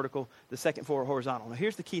 4 are vertical, the second 4 are horizontal. Now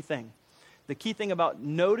here's the key thing. The key thing about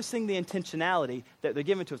noticing the intentionality that they're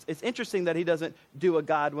given to us. It's interesting that he doesn't do a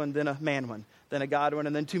God one, then a man one, then a God one,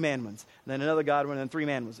 and then 2 man ones, and then another God one, and then 3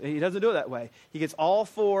 man ones. He doesn't do it that way. He gets all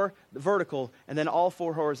 4 vertical, and then all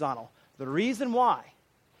 4 horizontal. The reason why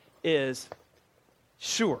is,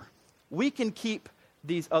 sure, we can keep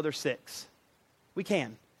these other 6. We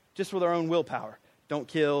can, just with our own willpower. Don't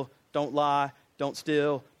kill, don't lie, don't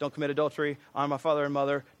steal, don't commit adultery, honor my father and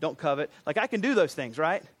mother, don't covet. Like, I can do those things,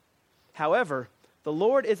 right? However, the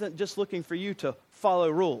Lord isn't just looking for you to follow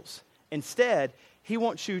rules. Instead, he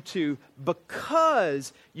wants you to,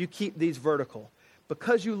 because you keep these vertical,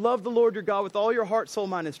 because you love the Lord your God with all your heart, soul,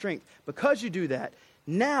 mind, and strength, because you do that,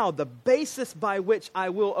 now the basis by which I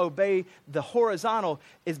will obey the horizontal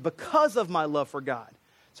is because of my love for God.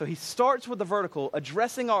 So he starts with the vertical,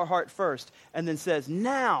 addressing our heart first, and then says,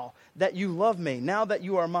 now that you love me, now that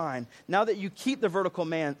you are mine, now that you keep the vertical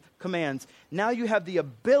commands, now you have the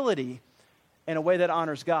ability, in a way that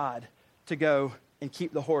honors God, to go and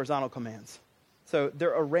keep the horizontal commands. So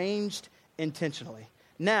they're arranged intentionally.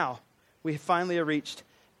 Now, we finally have reached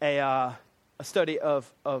a study of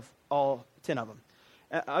all 10 of them.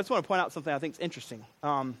 I just want to point out something I think is interesting.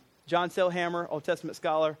 John Sailhammer, Old Testament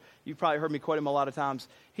scholar, you've probably heard me quote him a lot of times.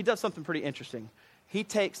 He does something pretty interesting. He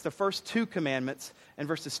takes the first 2 commandments and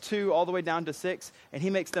verses 2 all the way down to 6, and he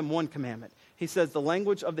makes them 1 commandment. He says the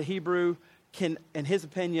language of the Hebrew can, in his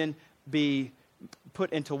opinion, be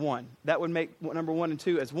put into 1. That would make number 1 and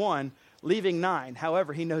 2 as 1, leaving 9.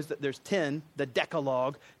 However, he knows that there's 10, the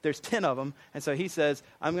Decalogue, there's 10 of them, and so he says,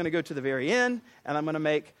 I'm going to go to the very end, and I'm going to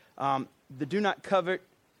make the do not covet.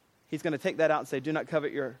 He's going to take that out and say, do not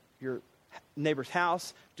covet your neighbor's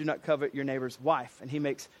house, do not covet your neighbor's wife. And he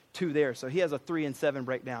makes 2 there. So he has a 3 and 7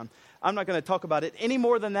 breakdown. I'm not going to talk about it any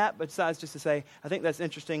more than that, besides just to say, I think that's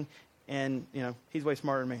interesting, and, he's way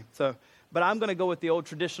smarter than me. So, but I'm going to go with the old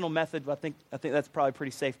traditional method. I think that's probably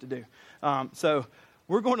pretty safe to do. So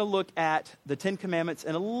we're going to look at the 10 Commandments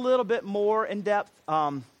in a little bit more in depth.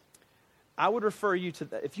 I would refer you to,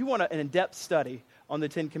 if you want an in-depth study on the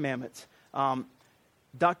 10 Commandments,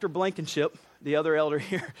 Dr. Blankenship, the other elder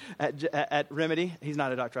here at Remedy, he's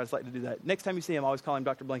not a doctor, I just like to do that. Next time you see him, always call him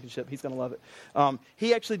Dr. Blankenship. He's going to love it.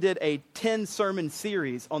 He actually did a 10-sermon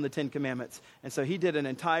series on the 10 Commandments. And so he did an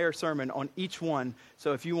entire sermon on each one.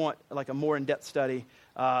 So if you want like a more in-depth study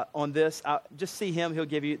on this, just see him. He'll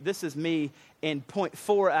give you, this is me in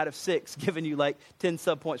 0.4 out of 6, giving you like 10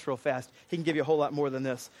 subpoints real fast. He can give you a whole lot more than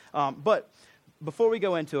this. But before we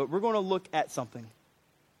go into it, we're going to look at something.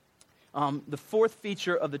 The 4th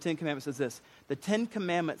feature of the 10 Commandments is this. The 10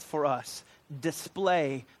 Commandments for us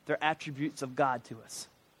display their attributes of God to us.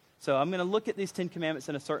 So I'm going to look at these 10 Commandments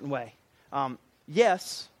in a certain way.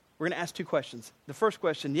 Yes, we're going to ask two questions. The first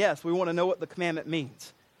question, yes, we want to know what the commandment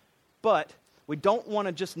means. But we don't want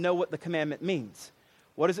to just know what the commandment means.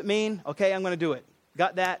 What does it mean? Okay, I'm going to do it.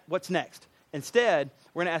 Got that? What's next? Instead,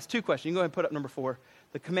 we're going to ask two questions. You can go ahead and put up number 4.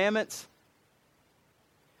 The commandments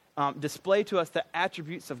display to us the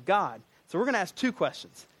attributes of God. So we're going to ask two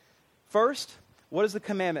questions. First, what does the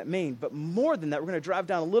commandment mean? But more than that, we're going to drive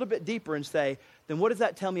down a little bit deeper and say, then what does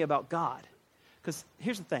that tell me about God? Because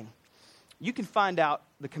here's the thing. You can find out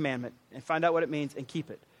the commandment and find out what it means and keep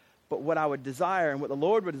it. But what I would desire and what the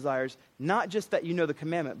Lord would desire is not just that you know the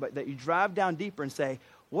commandment, but that you drive down deeper and say,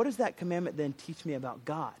 what does that commandment then teach me about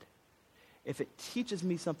God? If it teaches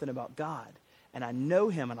me something about God, and I know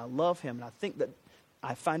him and I love him, and I think that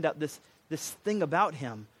I find out this thing about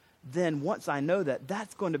him, then once I know that,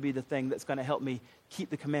 that's going to be the thing that's going to help me keep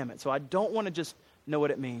the commandment. So I don't want to just know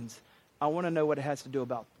what it means. I want to know what it has to do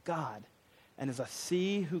about God. And as I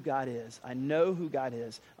see who God is, I know who God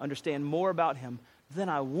is, understand more about him, then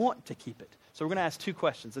I want to keep it. So we're going to ask two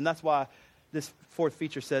questions. And that's why this fourth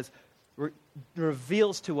feature says,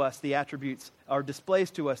 reveals to us the attributes, or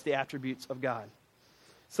displays to us the attributes of God.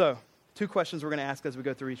 So, two questions we're going to ask as we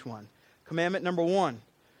go through each one. Commandment number 1,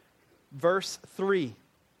 verse 3.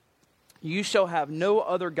 You shall have no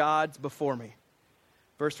other gods before me.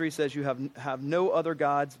 Verse 3 says, you have no other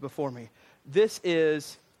gods before me. This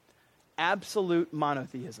is absolute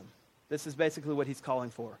monotheism. This is basically what he's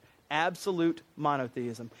calling for. Absolute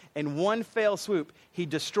monotheism. In one fell swoop, he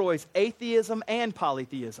destroys atheism and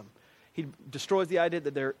polytheism. He destroys the idea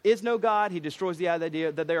that there is no God. He destroys the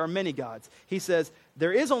idea that there are many gods. He says,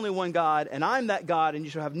 there is only one God, and I'm that God, and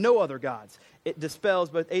you shall have no other gods. It dispels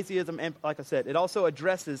both atheism and, like I said, it also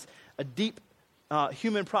addresses a deep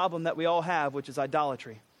human problem that we all have, which is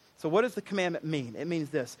idolatry. So what does the commandment mean? It means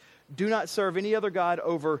this. Do not serve any other God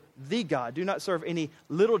over the God. Do not serve any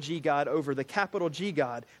little g God over the capital G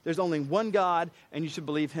God. There's only one God, and you should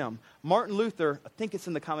believe him. Martin Luther, I think it's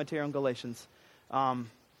in the commentary on Galatians,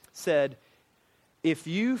 said, if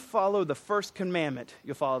you follow the first commandment,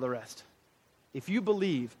 you'll follow the rest. If you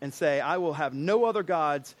believe and say, I will have no other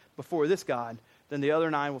gods before this God, then the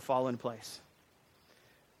other 9 will fall in place.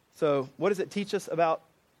 So what does it teach us about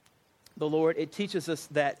the Lord? It teaches us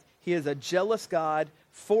that he is a jealous God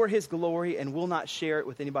for his glory and will not share it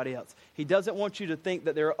with anybody else. He doesn't want you to think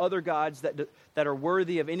that there are other gods that are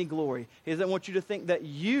worthy of any glory. He doesn't want you to think that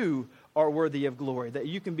you are worthy of glory, that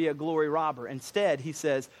you can be a glory robber. Instead, he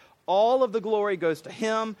says, all of the glory goes to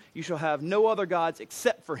him. You shall have no other gods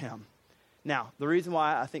except for him. Now, the reason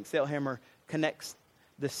why I think Sailhammer connects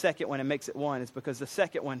the second one and makes it one is because the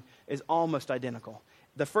second one is almost identical.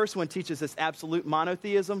 The first one teaches us absolute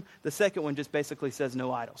monotheism. The second one just basically says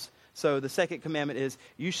no idols. So the second commandment is,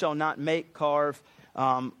 you shall not make, carve,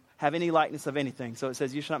 have any likeness of anything. So it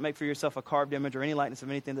says, you shall not make for yourself a carved image or any likeness of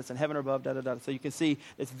anything that's in heaven or above, da-da-da. So you can see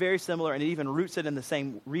it's very similar, and it even roots it in the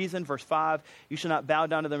same reason. Verse 5, you shall not bow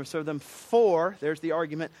down to them or serve them, for, there's the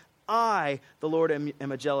argument, I, the Lord,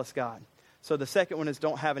 am a jealous God. So the second one is,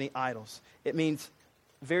 don't have any idols. It means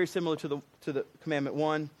very similar to the commandment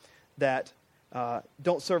 1, that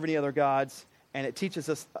don't serve any other gods, and it teaches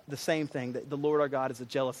us the same thing, that the Lord our God is a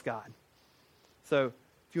jealous God. So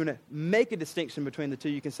if you want to make a distinction between the two,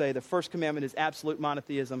 you can say the first commandment is absolute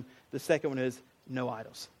monotheism, the second one is no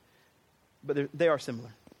idols. But they are similar.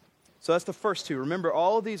 So that's the first two. Remember,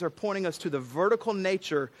 all of these are pointing us to the vertical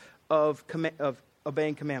nature of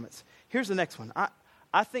obeying commandments. Here's the next one.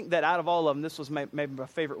 I think that out of all of them, this was maybe my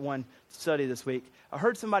favorite one to study this week. I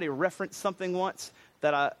heard somebody reference something once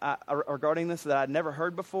that regarding this that I'd never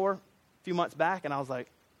heard before a few months back, and I was like,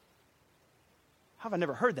 how have I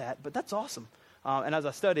never heard that? But that's awesome. And as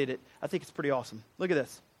I studied it, I think it's pretty awesome. Look at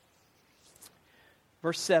this.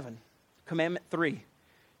 Verse 7, commandment 3.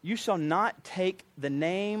 You shall not take the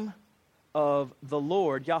name of the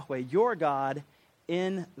Lord, Yahweh, your God,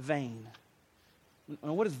 in vain.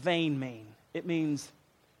 Now, what does vain mean? It means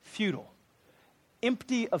futile,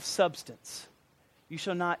 empty of substance. You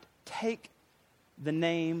shall not take the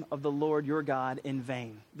name of the Lord your God in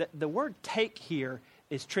vain. The word take here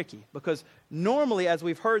is tricky because normally, as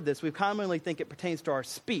we've heard this, we commonly think it pertains to our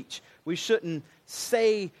speech. We shouldn't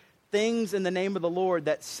say things in the name of the Lord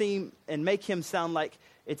that seem and make him sound like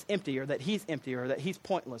it's empty, or that he's empty, or that he's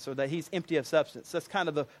pointless, or that he's empty of substance. That's kind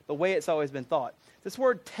of the way it's always been thought. This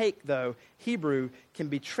word take, though, Hebrew, can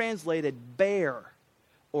be translated bear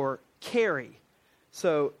or carry.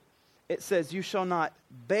 So it says, you shall not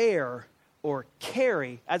bear or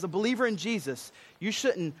carry. As a believer in Jesus, you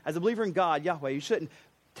shouldn't, as a believer in God, Yahweh, you shouldn't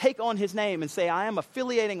take on his name and say, I am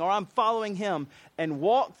affiliating or I'm following him, and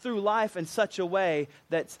walk through life in such a way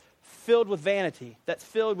that's filled with vanity, that's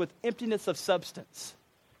filled with emptiness of substance.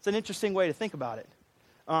 It's an interesting way to think about it.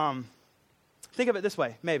 Think of it this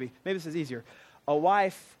way, maybe this is easier. A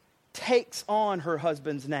wife takes on her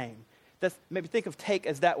husband's name. Maybe think of take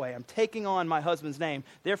as that way. I'm taking on my husband's name.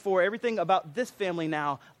 Therefore, everything about this family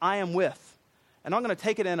now I am with. And I'm going to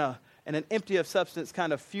take it in an empty of substance,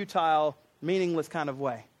 kind of futile, meaningless kind of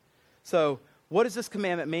way. So what does this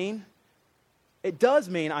commandment mean? It does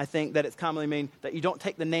mean, I think, that it's commonly mean that you don't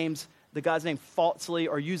take the God's name falsely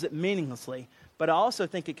or use it meaninglessly. But I also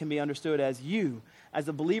think it can be understood as you, as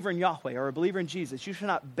a believer in Yahweh or a believer in Jesus, you should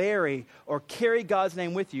not bury or carry God's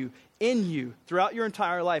name with you, in you, throughout your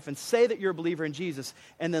entire life and say that you're a believer in Jesus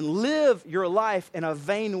and then live your life in a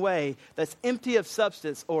vain way that's empty of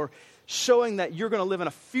substance or showing that you're going to live in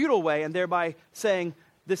a futile way and thereby saying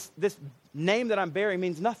this name that I'm bearing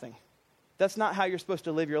means nothing. That's not how you're supposed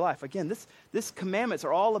to live your life. Again, this commandments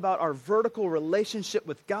are all about our vertical relationship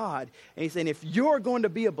with God. And he's saying if you're going to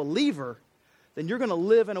be a believer, then you're going to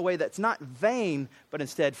live in a way that's not vain, but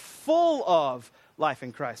instead full of life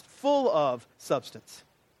in Christ, full of substance.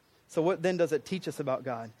 So what then does it teach us about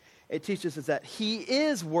God? It teaches us that he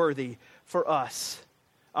is worthy for us.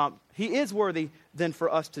 He is worthy then for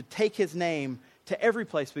us to take his name to every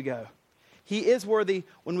place we go. He is worthy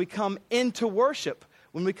when we come into worship,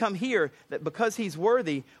 when we come here, that because he's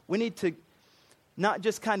worthy, we need to not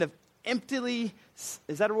just kind of emptily,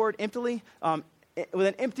 is that a word, emptily? With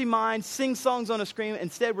an empty mind, sing songs on a screen.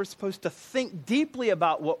 Instead, we're supposed to think deeply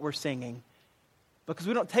about what we're singing. Because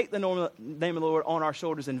we don't take the name of the Lord on our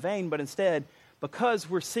shoulders in vain, but instead, because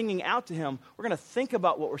we're singing out to him, we're going to think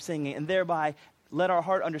about what we're singing and thereby let our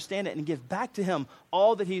heart understand it and give back to him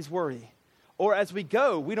all that he's worthy. Or as we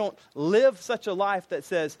go, we don't live such a life that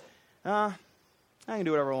says, I can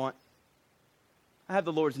do whatever I want. I have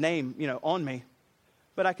the Lord's name, on me,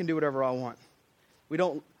 but I can do whatever I want. We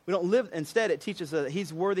don't live. Instead, it teaches us that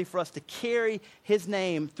he's worthy for us to carry his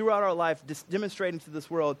name throughout our life, demonstrating to this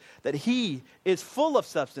world that he is full of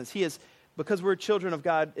substance. He is, because we're children of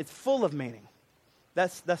God, it's full of meaning.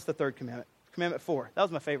 That's the third commandment. Commandment 4. That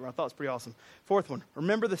was my favorite. I thought it was pretty awesome. Fourth one,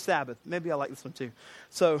 remember the Sabbath. Maybe I like this one too.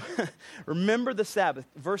 So, remember the Sabbath.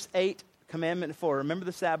 Verse 8, commandment 4. Remember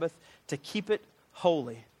the Sabbath to keep it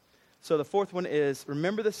holy. So the fourth one is,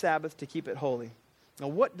 remember the Sabbath to keep it holy. Now,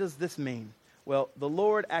 what does this mean? Well, the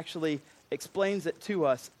Lord actually explains it to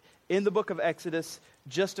us in the book of Exodus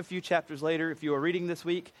just a few chapters later. If you are reading this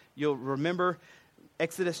week, you'll remember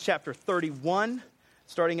Exodus chapter 31,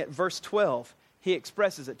 starting at verse 12. He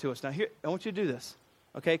expresses it to us. Now, here, I want you to do this,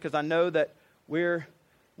 okay? Because I know that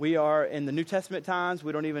we are in the New Testament times.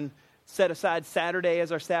 We don't even set aside Saturday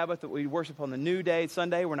as our Sabbath, that we worship on the new day,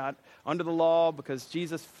 Sunday. We're not under the law because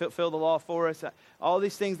Jesus fulfilled the law for us. All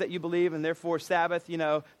these things that you believe, and therefore Sabbath,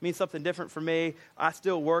 means something different for me. I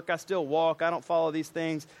still work. I still walk. I don't follow these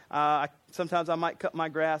things. Sometimes I might cut my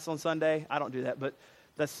grass on Sunday. I don't do that, but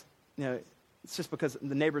that's, it's just because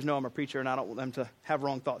the neighbors know I'm a preacher and I don't want them to have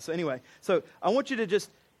wrong thoughts. So anyway, what I want you to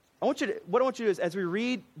do is, as we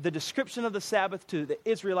read the description of the Sabbath to the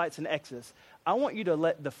Israelites in Exodus, I want you to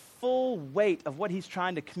let the full weight of what he's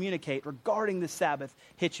trying to communicate regarding the Sabbath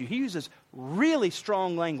hit you. He uses really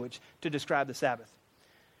strong language to describe the Sabbath.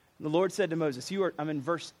 And the Lord said to Moses, I'm in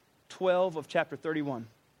verse 12 of chapter 31.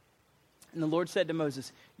 And the Lord said to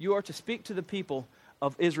Moses, you are to speak to the people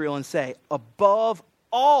of Israel and say, above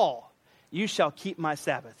all, you shall keep my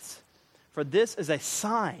Sabbaths. For this is a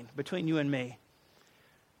sign between you and me.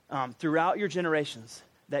 Throughout your generations,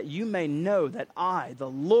 that you may know that I, the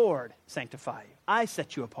Lord, sanctify you. I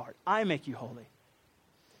set you apart. I make you holy.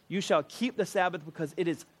 You shall keep the Sabbath because it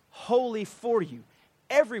is holy for you.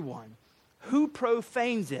 Everyone who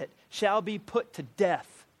profanes it shall be put to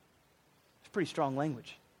death. It's pretty strong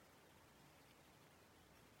language.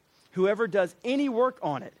 Whoever does any work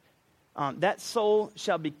on it, that soul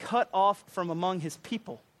shall be cut off from among his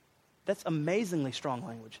people. That's amazingly strong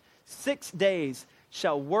language. 6 days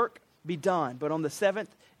shall work be done, but on the seventh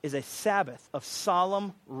is a Sabbath of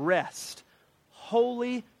solemn rest,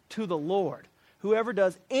 holy to the Lord. Whoever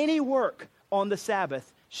does any work on the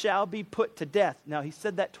Sabbath shall be put to death. Now, he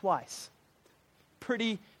said that twice.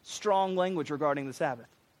 Pretty strong language regarding the Sabbath.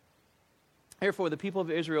 Therefore, the people of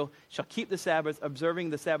Israel shall keep the Sabbath, observing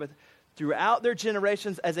the Sabbath throughout their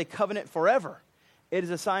generations as a covenant forever. It is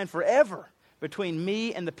a sign forever between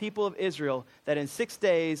me and the people of Israel, that in 6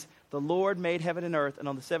 days The Lord made heaven and earth, and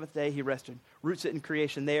on the seventh day he rested. Roots it in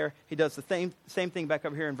creation there. He does the same thing back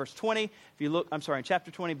over here in verse 20. If you look, in chapter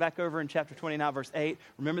 20, back over in chapter 29, verse 8.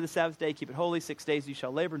 Remember the Sabbath day, keep it holy. 6 days you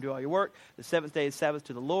shall labor and do all your work. The seventh day is Sabbath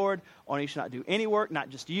to the Lord. On it you shall not do any work, not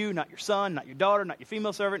just you, not your son, not your daughter, not your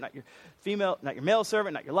female servant, not your male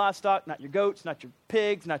servant, not your livestock, not your goats, not your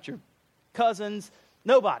pigs, not your cousins,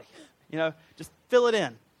 nobody. Just fill it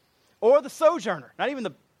in. Or the sojourner, not even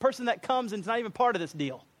the person that comes and is not even part of this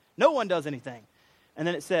deal. No one does anything. And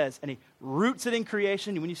then it says, and he roots it in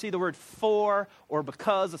creation. When you see the word for or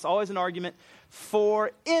because, it's always an argument.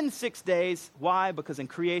 For in 6 days. Why? Because in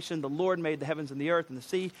creation, the Lord made the heavens and the earth and the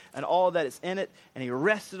sea and all that is in it. And he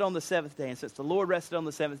rested on the seventh day. And since the Lord rested on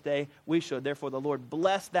the seventh day, we should. Therefore, the Lord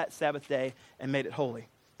blessed that Sabbath day and made it holy.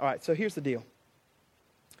 All right, so here's the deal.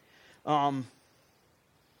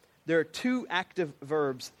 There are two active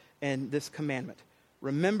verbs in this commandment.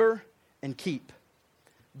 Remember and keep.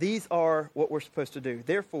 These are what we're supposed to do.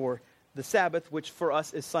 Therefore, the Sabbath, which for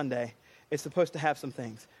us is Sunday, is supposed to have some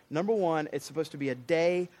things. Number one, it's supposed to be a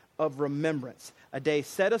day of remembrance, a day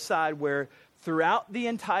set aside where throughout the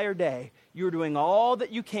entire day, you're doing all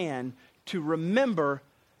that you can to remember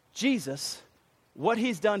Jesus, what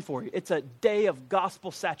he's done for you. It's a day of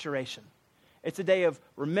gospel saturation. It's a day of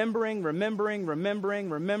remembering,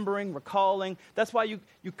 recalling. That's why you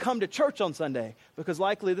come to church on Sunday, because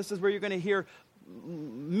likely this is where you're going to hear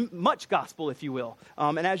much gospel, if you will.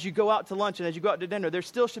 And as you go out to lunch and as you go out to dinner, there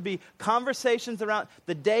still should be conversations around.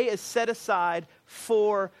 The day is set aside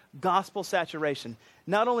for gospel saturation.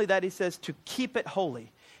 Not only that, he says to keep it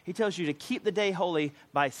holy. He tells you to keep the day holy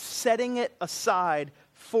by setting it aside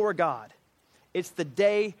for God. It's the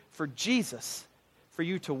day for Jesus, for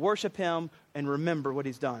you to worship him and remember what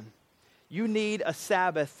he's done. You need a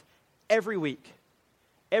Sabbath every week.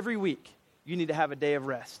 Every week, you need to have a day of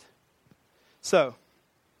rest. So,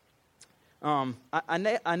 I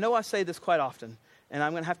know I say this quite often, and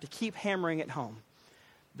I'm going to have to keep hammering it home.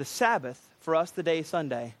 The Sabbath, for us, the day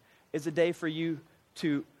Sunday, is a day for you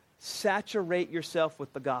to saturate yourself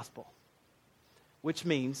with the gospel, which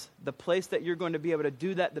means the place that you're going to be able to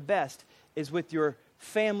do that the best is with your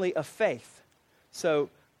family of faith.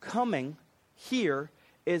 So, coming here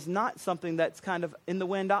is not something that's kind of in the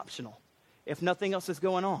wind optional, if nothing else is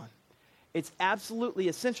going on. It's absolutely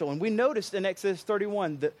essential. And we noticed in Exodus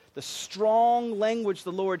 31 the strong language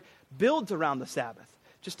the Lord builds around the Sabbath,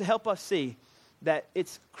 just to help us see that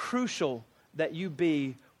it's crucial that you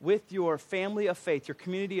be with your family of faith, your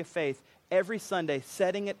community of faith, every Sunday,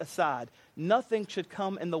 setting it aside. Nothing should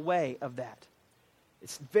come in the way of that.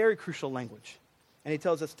 It's very crucial language. And he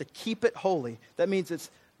tells us to keep it holy. That means it's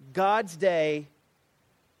God's day,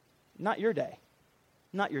 not your day.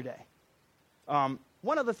 Not your day.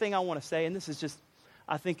 One other thing I want to say, and this is just,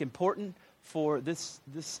 I think, important for this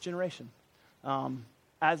generation.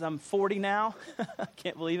 As I'm 40 now, I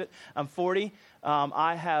can't believe it, I'm 40,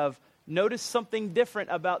 I have noticed something different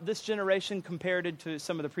about this generation compared to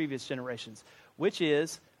some of the previous generations, which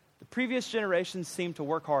is the previous generations seem to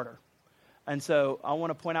work harder. And so I want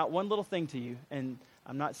to point out one little thing to you, and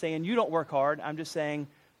I'm not saying you don't work hard, I'm just saying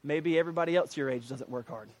maybe everybody else your age doesn't work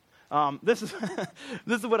hard. This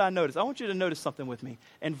is what I noticed. I want you to notice something with me.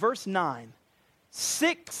 In verse 9,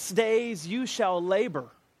 6 days you shall labor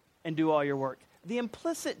and do all your work. The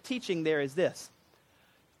implicit teaching there is this.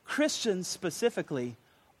 Christians specifically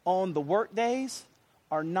on the work days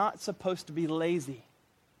are not supposed to be lazy.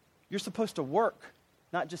 You're supposed to work.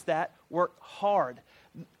 Not just that, work hard.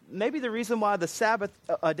 Maybe the reason why the Sabbath,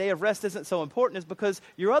 a day of rest, isn't so important is because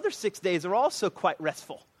your other 6 days are also quite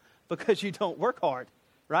restful because you don't work hard.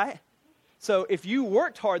 Right? So if you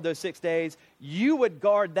worked hard those 6 days, you would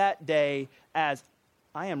guard that day as,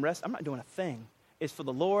 I am rest. I'm not doing a thing. It's for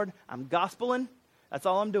the Lord. I'm gospeling. That's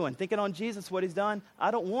all I'm doing. Thinking on Jesus, what he's done.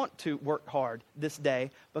 I don't want to work hard this day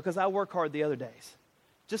because I work hard the other days.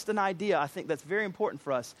 Just an idea I think that's very important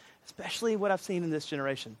for us, especially what I've seen in this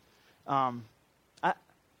generation.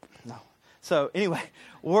 So anyway,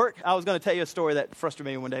 work. I was going to tell you a story that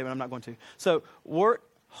frustrated me one day, but I'm not going to. So work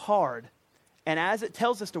hard. And as it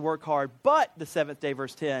tells us to work hard, but the seventh day,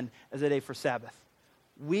 verse 10, is a day for Sabbath.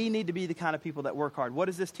 We need to be the kind of people that work hard. What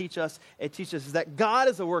does this teach us? It teaches us that God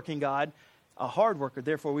is a working God, a hard worker,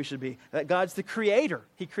 therefore we should be. That God's the creator.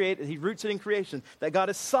 He roots it in creation. That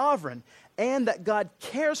God is sovereign. And that God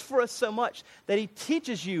cares for us so much that he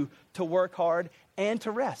teaches you to work hard and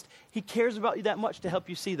to rest. He cares about you that much to help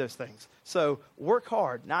you see those things. So work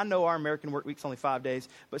hard. Now I know our American work week's only 5 days,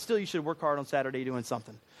 but still you should work hard on Saturday doing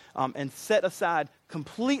something. And set aside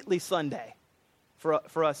completely Sunday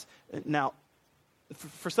for us. Now,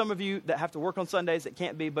 for some of you that have to work on Sundays, it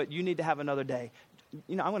can't be, but you need to have another day.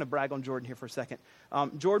 I'm going to brag on Jordan here for a second.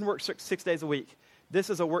 Jordan works 6 days a week. This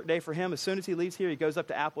is a work day for him. As soon as he leaves here, he goes up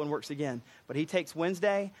to Apple and works again. But he takes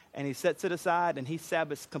Wednesday, and he sets it aside, and he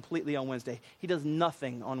Sabbaths completely on Wednesday. He does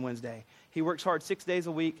nothing on Wednesday. He works hard 6 days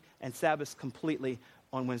a week and Sabbaths completely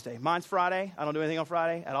on Wednesday. Mine's Friday. I don't do anything on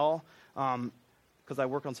Friday at all because I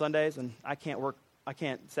work on Sundays, and I can't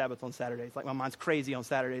Sabbath on Saturdays. Like, my mind's crazy on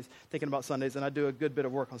Saturdays, thinking about Sundays, and I do a good bit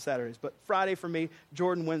of work on Saturdays. But Friday for me,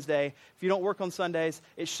 Jordan Wednesday. If you don't work on Sundays,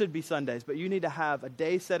 it should be Sundays. But you need to have a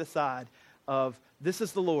day set aside of, this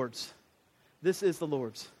is the Lord's. This is the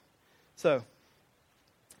Lord's. So,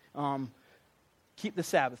 keep the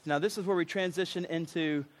Sabbath. Now, this is where we transition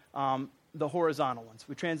into the horizontal ones.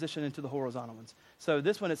 We transition into the horizontal ones. So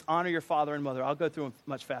this one is honor your father and mother. I'll go through them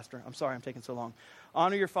much faster. I'm sorry I'm taking so long.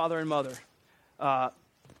 Honor your father and mother.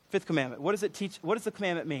 Fifth commandment. What does it teach? What does the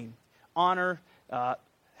commandment mean? Honor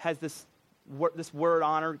has this word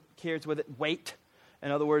honor carries with it weight.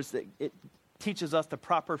 In other words, it teaches us the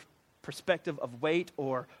proper perspective of weight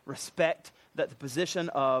or respect that the position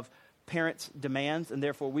of parents demands, and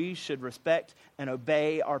therefore we should respect and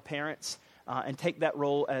obey our parents and take that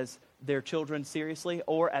role as their children seriously,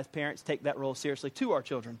 or as parents take that role seriously to our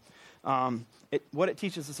children. What it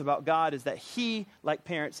teaches us about God is that he, like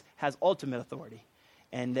parents, has ultimate authority,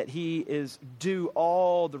 and that he is due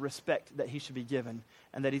all the respect that he should be given,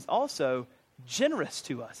 and that he's also generous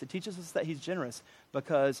to us. It teaches us that he's generous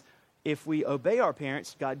because if we obey our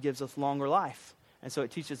parents, God gives us longer life. And so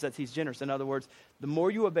it teaches that he's generous. In other words, the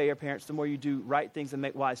more you obey your parents, the more you do right things and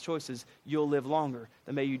make wise choices, you'll live longer.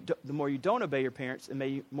 The more you don't obey your parents and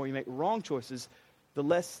the more you make wrong choices, the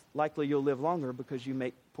less likely you'll live longer because you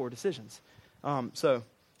make poor decisions. So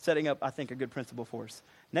setting up, I think, a good principle for us.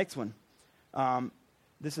 Next one.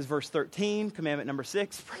 This is verse 13, commandment number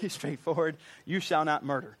 6, pretty straightforward. You shall not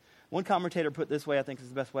murder. One commentator put it this way, I think is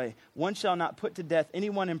the best way. One shall not put to death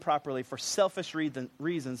anyone improperly for selfish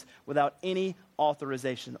reasons without any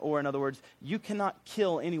authorization. Or in other words, you cannot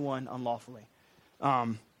kill anyone unlawfully.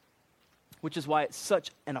 Which is why it's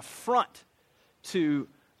such an affront to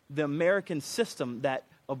the American system that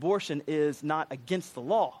abortion is not against the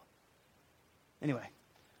law. Anyway,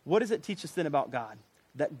 what does it teach us then about God?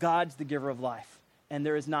 That God's the giver of life. And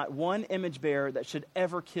there is not one image bearer that should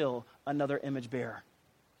ever kill another image bearer.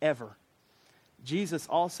 Ever. Jesus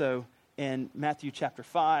also, in Matthew chapter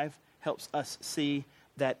 5, helps us see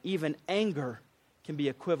that even anger can be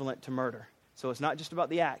equivalent to murder. So it's not just about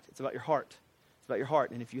the act, it's about your heart. It's about your heart.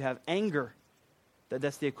 And if you have anger,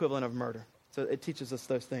 that's the equivalent of murder. So it teaches us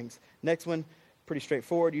those things. Next one, pretty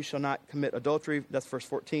straightforward. You shall not commit adultery. That's verse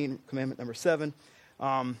 14, commandment number 7.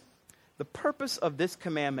 The purpose of this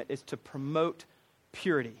commandment is to promote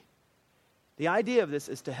purity. The idea of this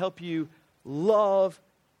is to help you love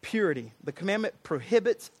purity. The commandment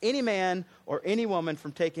prohibits any man or any woman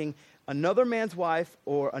from taking another man's wife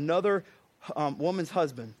or another woman's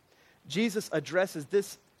husband. Jesus addresses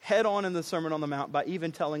this head on in the Sermon on the Mount by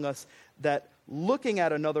even telling us that looking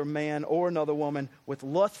at another man or another woman with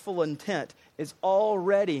lustful intent is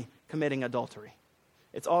already committing adultery.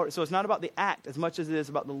 So it's not about the act as much as it is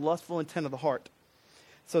about the lustful intent of the heart.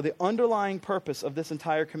 So the underlying purpose of this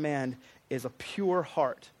entire command is a pure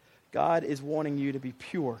heart. God is wanting you to be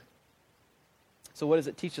pure. So what does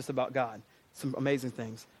it teach us about God? Some amazing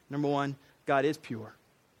things. Number one, God is pure.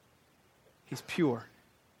 He's pure.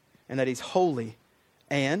 And that he's holy.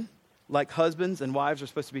 And like husbands and wives are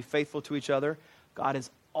supposed to be faithful to each other, God is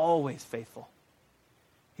always faithful.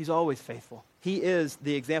 He's always faithful. He is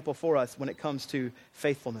the example for us when it comes to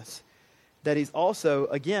faithfulness. That he's also,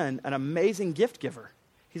 again, an amazing gift giver.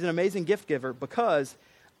 He's an amazing gift giver because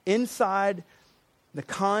inside the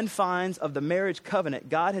confines of the marriage covenant,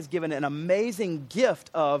 God has given an amazing gift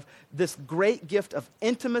of this great gift of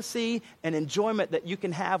intimacy and enjoyment that you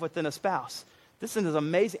can have within a spouse. This is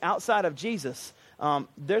amazing. Outside of Jesus,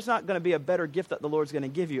 there's not going to be a better gift that the Lord's going to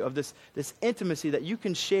give you of this intimacy that you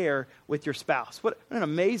can share with your spouse. What an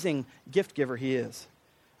amazing gift giver he is.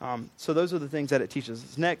 So those are the things that it teaches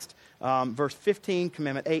us. Next, verse 15,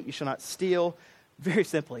 commandment 8, you shall not steal. Very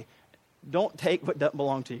simply, don't take what doesn't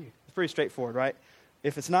belong to you. It's pretty straightforward, right?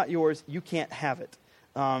 If it's not yours, you can't have it.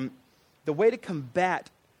 The way to combat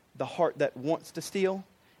the heart that wants to steal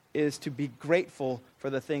is to be grateful for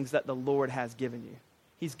the things that the Lord has given you.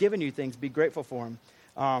 He's given you things. Be grateful for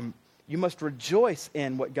them. You must rejoice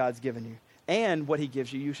in what God's given you. And what he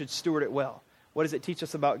gives you, you should steward it well. What does it teach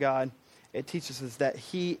us about God? It teaches us that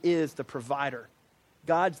he is the provider.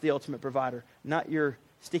 God's the ultimate provider, not your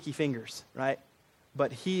sticky fingers, right?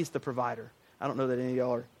 But he's the provider. I don't know that any of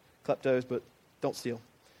y'all are kleptos, but don't steal.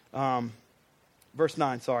 Verse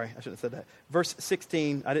 9, sorry, I shouldn't have said that. Verse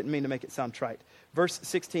 16, I didn't mean to make it sound trite. Verse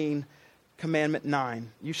 16, commandment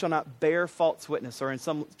 9, you shall not bear false witness, or in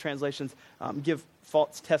some translations, give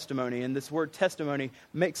false testimony. And this word testimony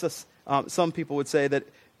makes us, some people would say that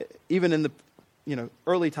even in the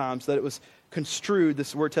early times, that it was construed,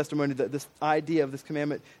 this word testimony, that this idea of this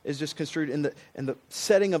commandment is just construed in the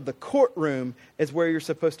setting of the courtroom is where you're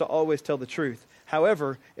supposed to always tell the truth.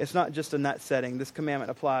 However, it's not just in that setting. This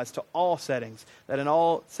commandment applies to all settings, that in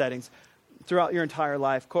all settings, throughout your entire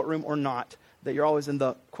life, courtroom or not, that you're always in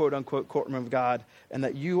the quote-unquote courtroom of God, and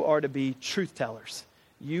that you are to be truth tellers.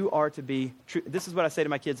 You are to be truth. This is what I say to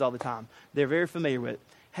my kids all the time. They're very familiar with it.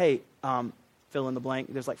 Hey, fill in the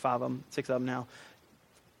blank. There's like 5 of them, 6 of them now.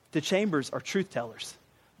 The Chambers are truth tellers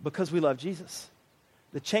because we love Jesus.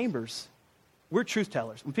 The Chambers, we're truth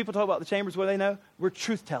tellers. When people talk about the Chambers, what do they know? We're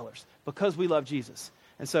truth tellers because we love Jesus.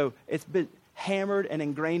 And so it's been hammered and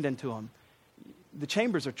ingrained into them. The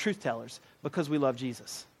Chambers are truth tellers because we love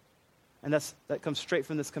Jesus. And that comes straight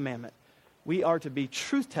from this commandment. We are to be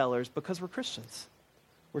truth tellers because we're Christians.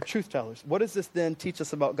 We're truth tellers. What does this then teach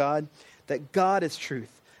us about God? That God is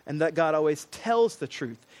truth, and that God always tells the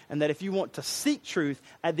truth, and that if you want to seek truth,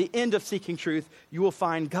 at the end of seeking truth, you will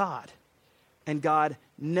find God. And God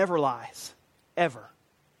never lies, ever.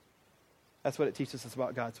 That's what it teaches us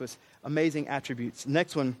about God. So it's amazing attributes.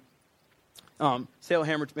 Next one,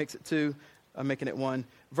 Sailhammer makes it 2. I'm making it 1.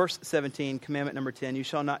 Verse 17, commandment number 10, you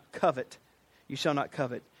shall not covet. You shall not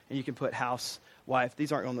covet. And you can put house, wife.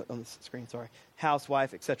 These aren't on the screen, sorry. House,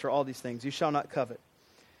 wife, etc., all these things. You shall not covet.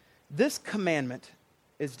 This commandment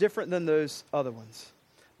is different than those other ones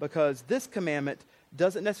because this commandment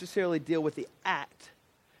doesn't necessarily deal with the act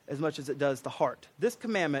as much as it does the heart. This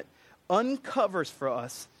commandment uncovers for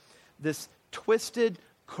us this twisted,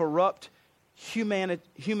 corrupt human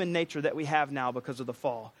nature that we have now because of the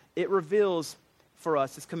fall. It reveals for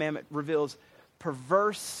us, this commandment reveals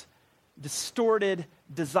perverse, distorted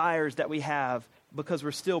desires that we have because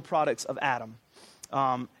we're still products of Adam.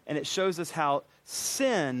 And it shows us how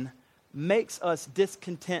sin makes us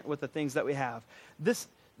discontent with the things that we have. This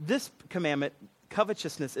commandment,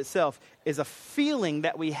 covetousness itself, is a feeling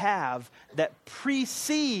that we have that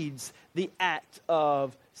precedes the act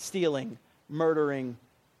of stealing, murdering,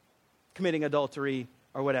 committing adultery,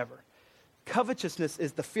 or whatever. Covetousness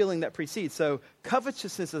is the feeling that precedes. So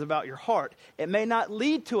covetousness is about your heart. It may not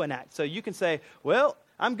lead to an act. So you can say, well,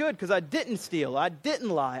 I'm good because I didn't steal, I didn't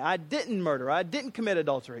lie, I didn't murder, I didn't commit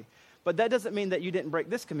adultery. But that doesn't mean that you didn't break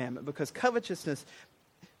this commandment because covetousness,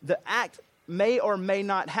 the act may or may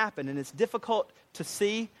not happen. And it's difficult to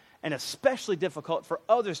see and especially difficult for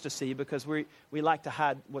others to see because we like to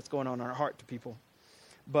hide what's going on in our heart to people.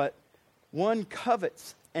 But one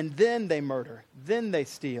covets and then they murder, then they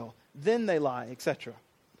steal, then they lie, etc.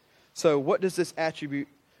 So what does this attribute,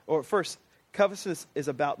 or first, covetousness is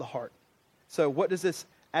about the heart. So what does this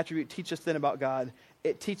attribute teach us then about God?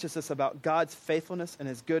 It teaches us about God's faithfulness and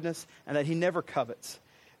his goodness and that he never covets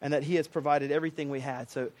and that he has provided everything we had.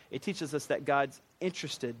 So it teaches us that God's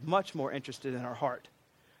interested, much more interested in our heart.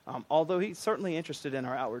 Although he's certainly interested in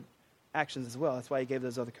our outward actions as well. That's why he gave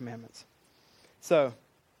those other commandments. So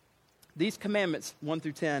these commandments, 1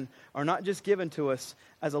 through 10, are not just given to us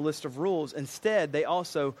as a list of rules. Instead, they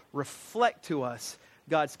also reflect to us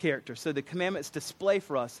God's character. So the commandments display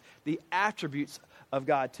for us the attributes of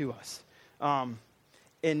God to us.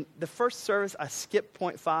 In the first service, I skipped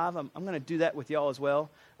point 5. I'm going to do that with y'all as well.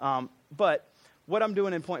 But what I'm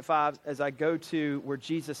doing in point 5 is I go to where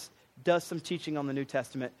Jesus does some teaching on the New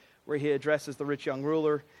Testament, where he addresses the rich young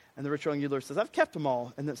ruler, and the rich young ruler says, I've kept them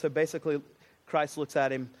all. And then, so basically, Christ looks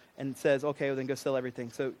at him and says, okay, well, then go sell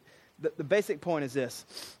everything. So the basic point is this.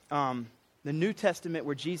 The New Testament,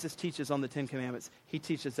 where Jesus teaches on the 10 Commandments, he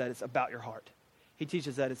teaches that it's about your heart. He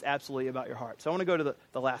teaches that it's absolutely about your heart. So I want to go to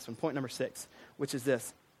the last one, point number 6, which is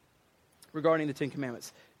this. Regarding the 10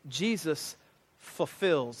 Commandments, Jesus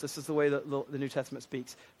fulfills, this is the way the New Testament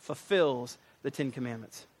speaks, fulfills the 10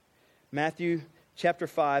 Commandments. Matthew chapter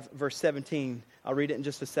 5, verse 17, I'll read it in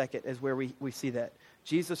just a second, is where we see that.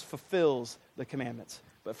 Jesus fulfills the commandments.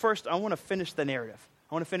 But first, I want to finish the narrative.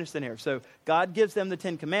 So God gives them the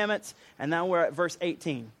 10 Commandments, and now we're at verse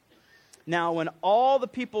 18. Now, when all the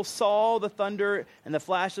people saw the thunder and the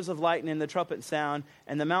flashes of lightning and the trumpet sound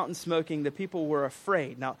and the mountain smoking, the people were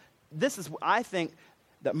afraid. Now, this is, I think,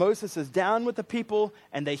 that Moses is down with the people,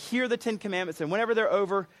 and they hear the 10 Commandments, and whenever they're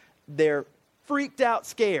over, they're freaked out,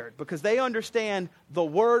 scared, because they understand the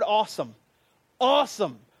word awesome.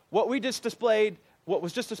 Awesome. What was just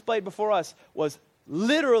displayed before us was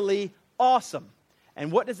literally awesome.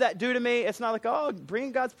 And what does that do to me? It's not like, oh,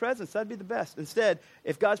 bring God's presence. That'd be the best. Instead,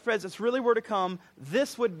 if God's presence really were to come,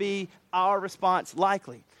 this would be our response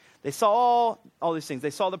likely. They saw all these things. They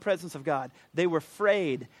saw the presence of God. They were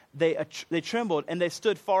afraid. They trembled, and they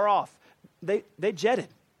stood far off. They jetted.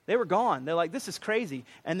 They were gone. They're like, this is crazy.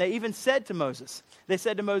 And they even said to Moses,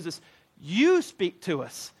 you speak to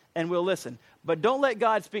us, and we'll listen. But don't let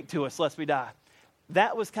God speak to us lest we die.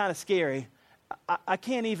 That was kind of scary. I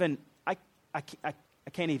can't even. I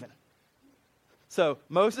can't even. So,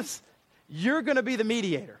 Moses, you're going to be the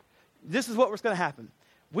mediator. This is what's going to happen.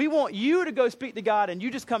 We want you to go speak to God, and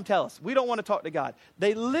you just come tell us. We don't want to talk to God.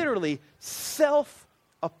 They literally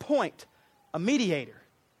self-appoint a mediator.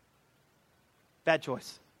 Bad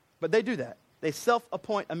choice. But they do that. They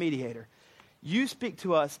self-appoint a mediator. You speak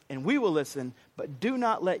to us, and we will listen, but do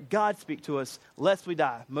not let God speak to us, lest we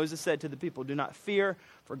die. Moses said to the people, do not fear,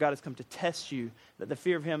 for God has come to test you, that the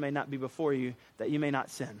fear of him may not be before you, that you may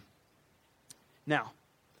not sin. Now,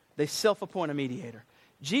 they self-appoint a mediator.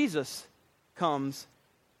 Jesus comes,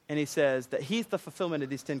 and he says that he's the fulfillment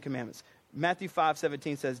of these 10 commandments. Matthew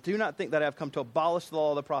 5:17 says, do not think that I have come to abolish the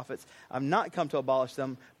law of the prophets. I've not come to abolish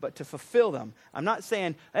them, but to fulfill them. I'm not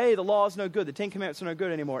saying, hey, the law is no good. The 10 commandments are no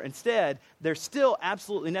good anymore. Instead, they're still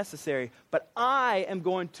absolutely necessary, but I am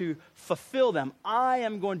going to fulfill them. I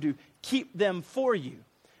am going to keep them for you.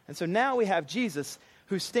 And so now we have Jesus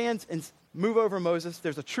who stands and move over Moses.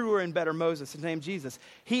 There's a truer and better Moses. His name's Jesus.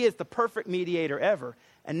 He is the perfect mediator ever.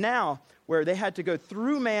 And now, where they had to go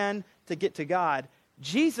through man to get to God,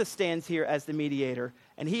 Jesus stands here as the mediator,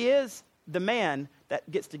 and he is the man that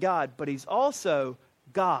gets to God, but he's also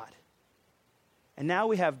God. And now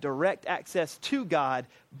we have direct access to God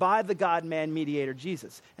by the God-man mediator,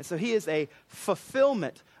 Jesus. And so he is a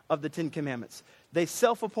fulfillment of the 10 commandments. They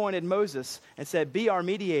self-appointed Moses and said, be our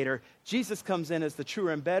mediator. Jesus comes in as the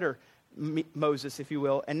truer and better Moses, if you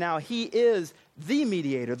will, and now he is the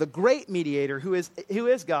mediator, the great mediator who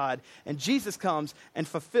is God, and Jesus comes and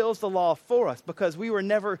fulfills the law for us because we were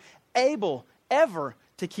never able ever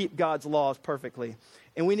to keep God's laws perfectly,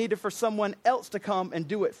 and we needed for someone else to come and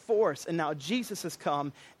do it for us, and now Jesus has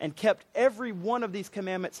come and kept every one of these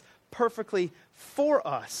commandments perfectly for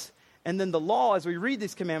us. And then the law, as we read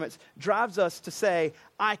these commandments, drives us to say,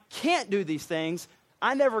 I can't do these things.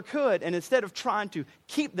 I never could. And instead of trying to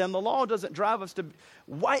keep them, the law doesn't drive us to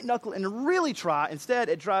white knuckle and really try. Instead,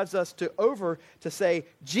 it drives us to say,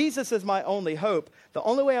 Jesus is my only hope. The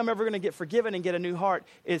only way I'm ever going to get forgiven and get a new heart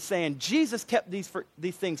is saying, Jesus kept these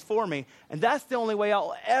things for me. And that's the only way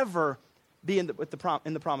I'll ever be in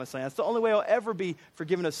the promised land. That's the only way I'll ever be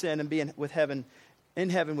forgiven of sin and be in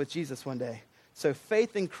heaven with Jesus one day. So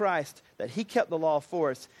faith in Christ, that he kept the law for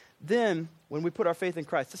us. Then, when we put our faith in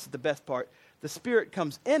Christ, this is the best part, the Spirit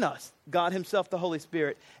comes in us, God himself, the Holy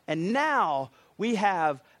Spirit, and now we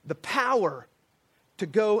have the power to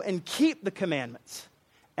go and keep the commandments.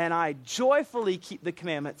 And I joyfully keep the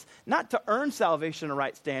commandments, not to earn salvation or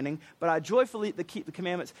right standing, but I joyfully keep the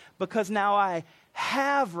commandments because now I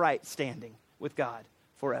have right standing with God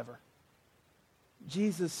forever.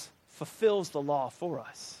 Jesus fulfills the law for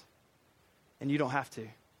us, and you don't have to.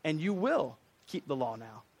 And you will keep the law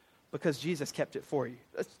now because Jesus kept it for you.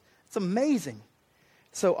 It's amazing.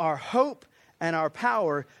 So our hope and our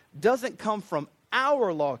power doesn't come from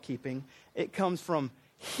our law keeping. It comes from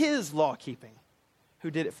his law keeping,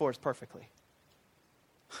 who did it for us perfectly.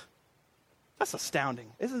 That's astounding.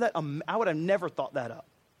 Isn't that? I would have never thought that up.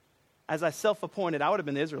 As I self-appointed, I would have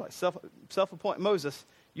been the Israelite. Self-appoint Moses.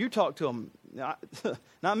 You talk to him,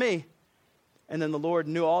 not me. And then the Lord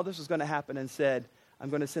knew all this was going to happen and said, I'm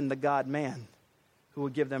going to send the God-man who will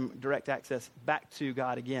give them direct access back to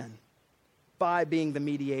God again by being the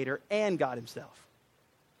mediator and God himself.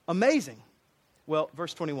 Amazing. Well,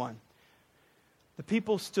 verse 21. The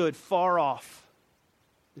people stood far off.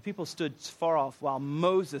 The people stood far off while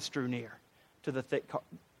Moses drew near to the thick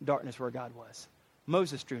darkness where God was.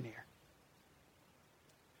 Moses drew near.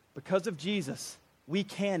 Because of Jesus, we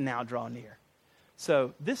can now draw near.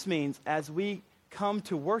 So this means as we come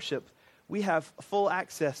to worship, we have full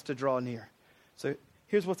access to draw near. So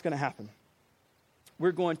here's what's going to happen.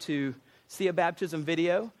 We're going to see a baptism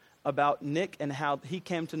video about Nick and how he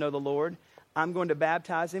came to know the Lord. I'm going to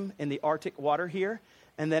baptize him in the Arctic water here.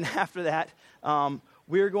 And then after that,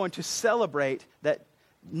 we're going to celebrate that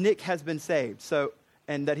Nick has been saved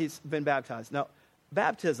and that he's been baptized. Now,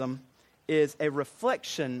 baptism is a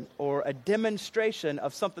reflection or a demonstration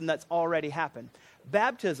of something that's already happened.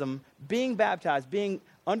 Baptism, being baptized, being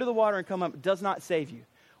under the water and come up, does not save you.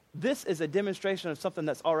 This is a demonstration of something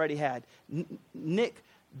that's already had. Nick,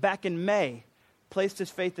 back in May, placed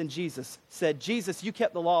his faith in Jesus, said, Jesus, you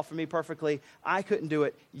kept the law for me perfectly. I couldn't do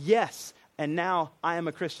it. Yes, and now I am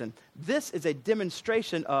a Christian. This is a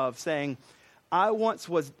demonstration of saying, I once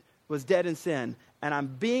was dead in sin, and I'm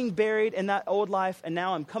being buried in that old life, and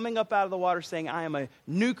now I'm coming up out of the water saying I am a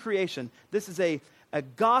new creation. This is a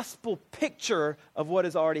gospel picture of what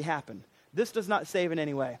has already happened. This does not save in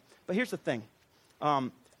any way. But here's the thing.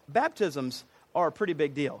 Baptisms are a pretty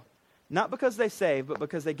big deal. Not because they save, but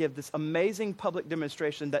because they give this amazing public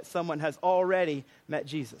demonstration that someone has already met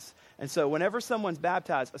Jesus. And so whenever someone's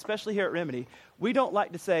baptized, especially here at Remedy, we don't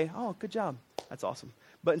like to say, oh, good job, that's awesome.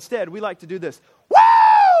 But instead, we like to do this.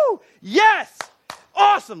 Woo! Yes!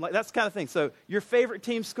 Awesome! Like that's the kind of thing. So your favorite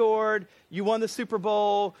team scored, you won the Super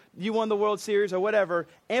Bowl, you won the World Series or whatever.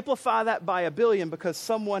 Amplify that by 1 billion because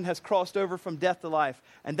someone has crossed over from death to life.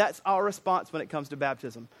 And that's our response when it comes to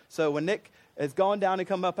baptism. So when Nick has gone down and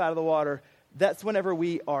come up out of the water, that's whenever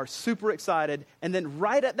we are super excited. And then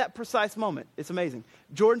right at that precise moment, it's amazing.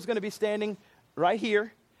 Jordan's going to be standing right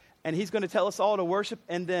here, and he's going to tell us all to worship.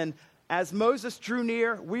 And then as Moses drew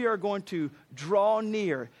near, we are going to draw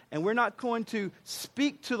near. And we're not going to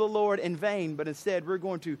speak to the Lord in vain, but instead we're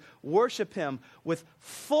going to worship him with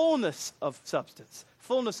fullness of substance,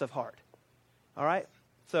 fullness of heart. All right?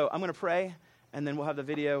 So I'm going to pray, and then we'll have the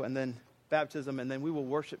video, and then baptism, and then we will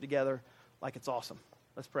worship together like it's awesome.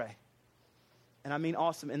 Let's pray. And I mean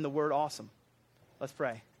awesome in the word awesome. Let's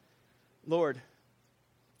pray. Lord,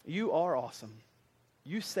 you are awesome.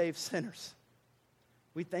 You save sinners.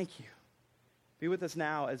 We thank you. Be with us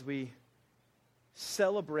now as we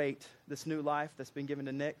celebrate this new life that's been given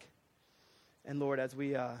to Nick. And Lord, as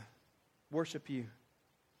we worship you,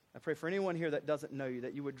 I pray for anyone here that doesn't know you,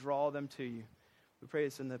 that you would draw them to you. We pray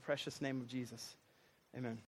this in the precious name of Jesus. Amen.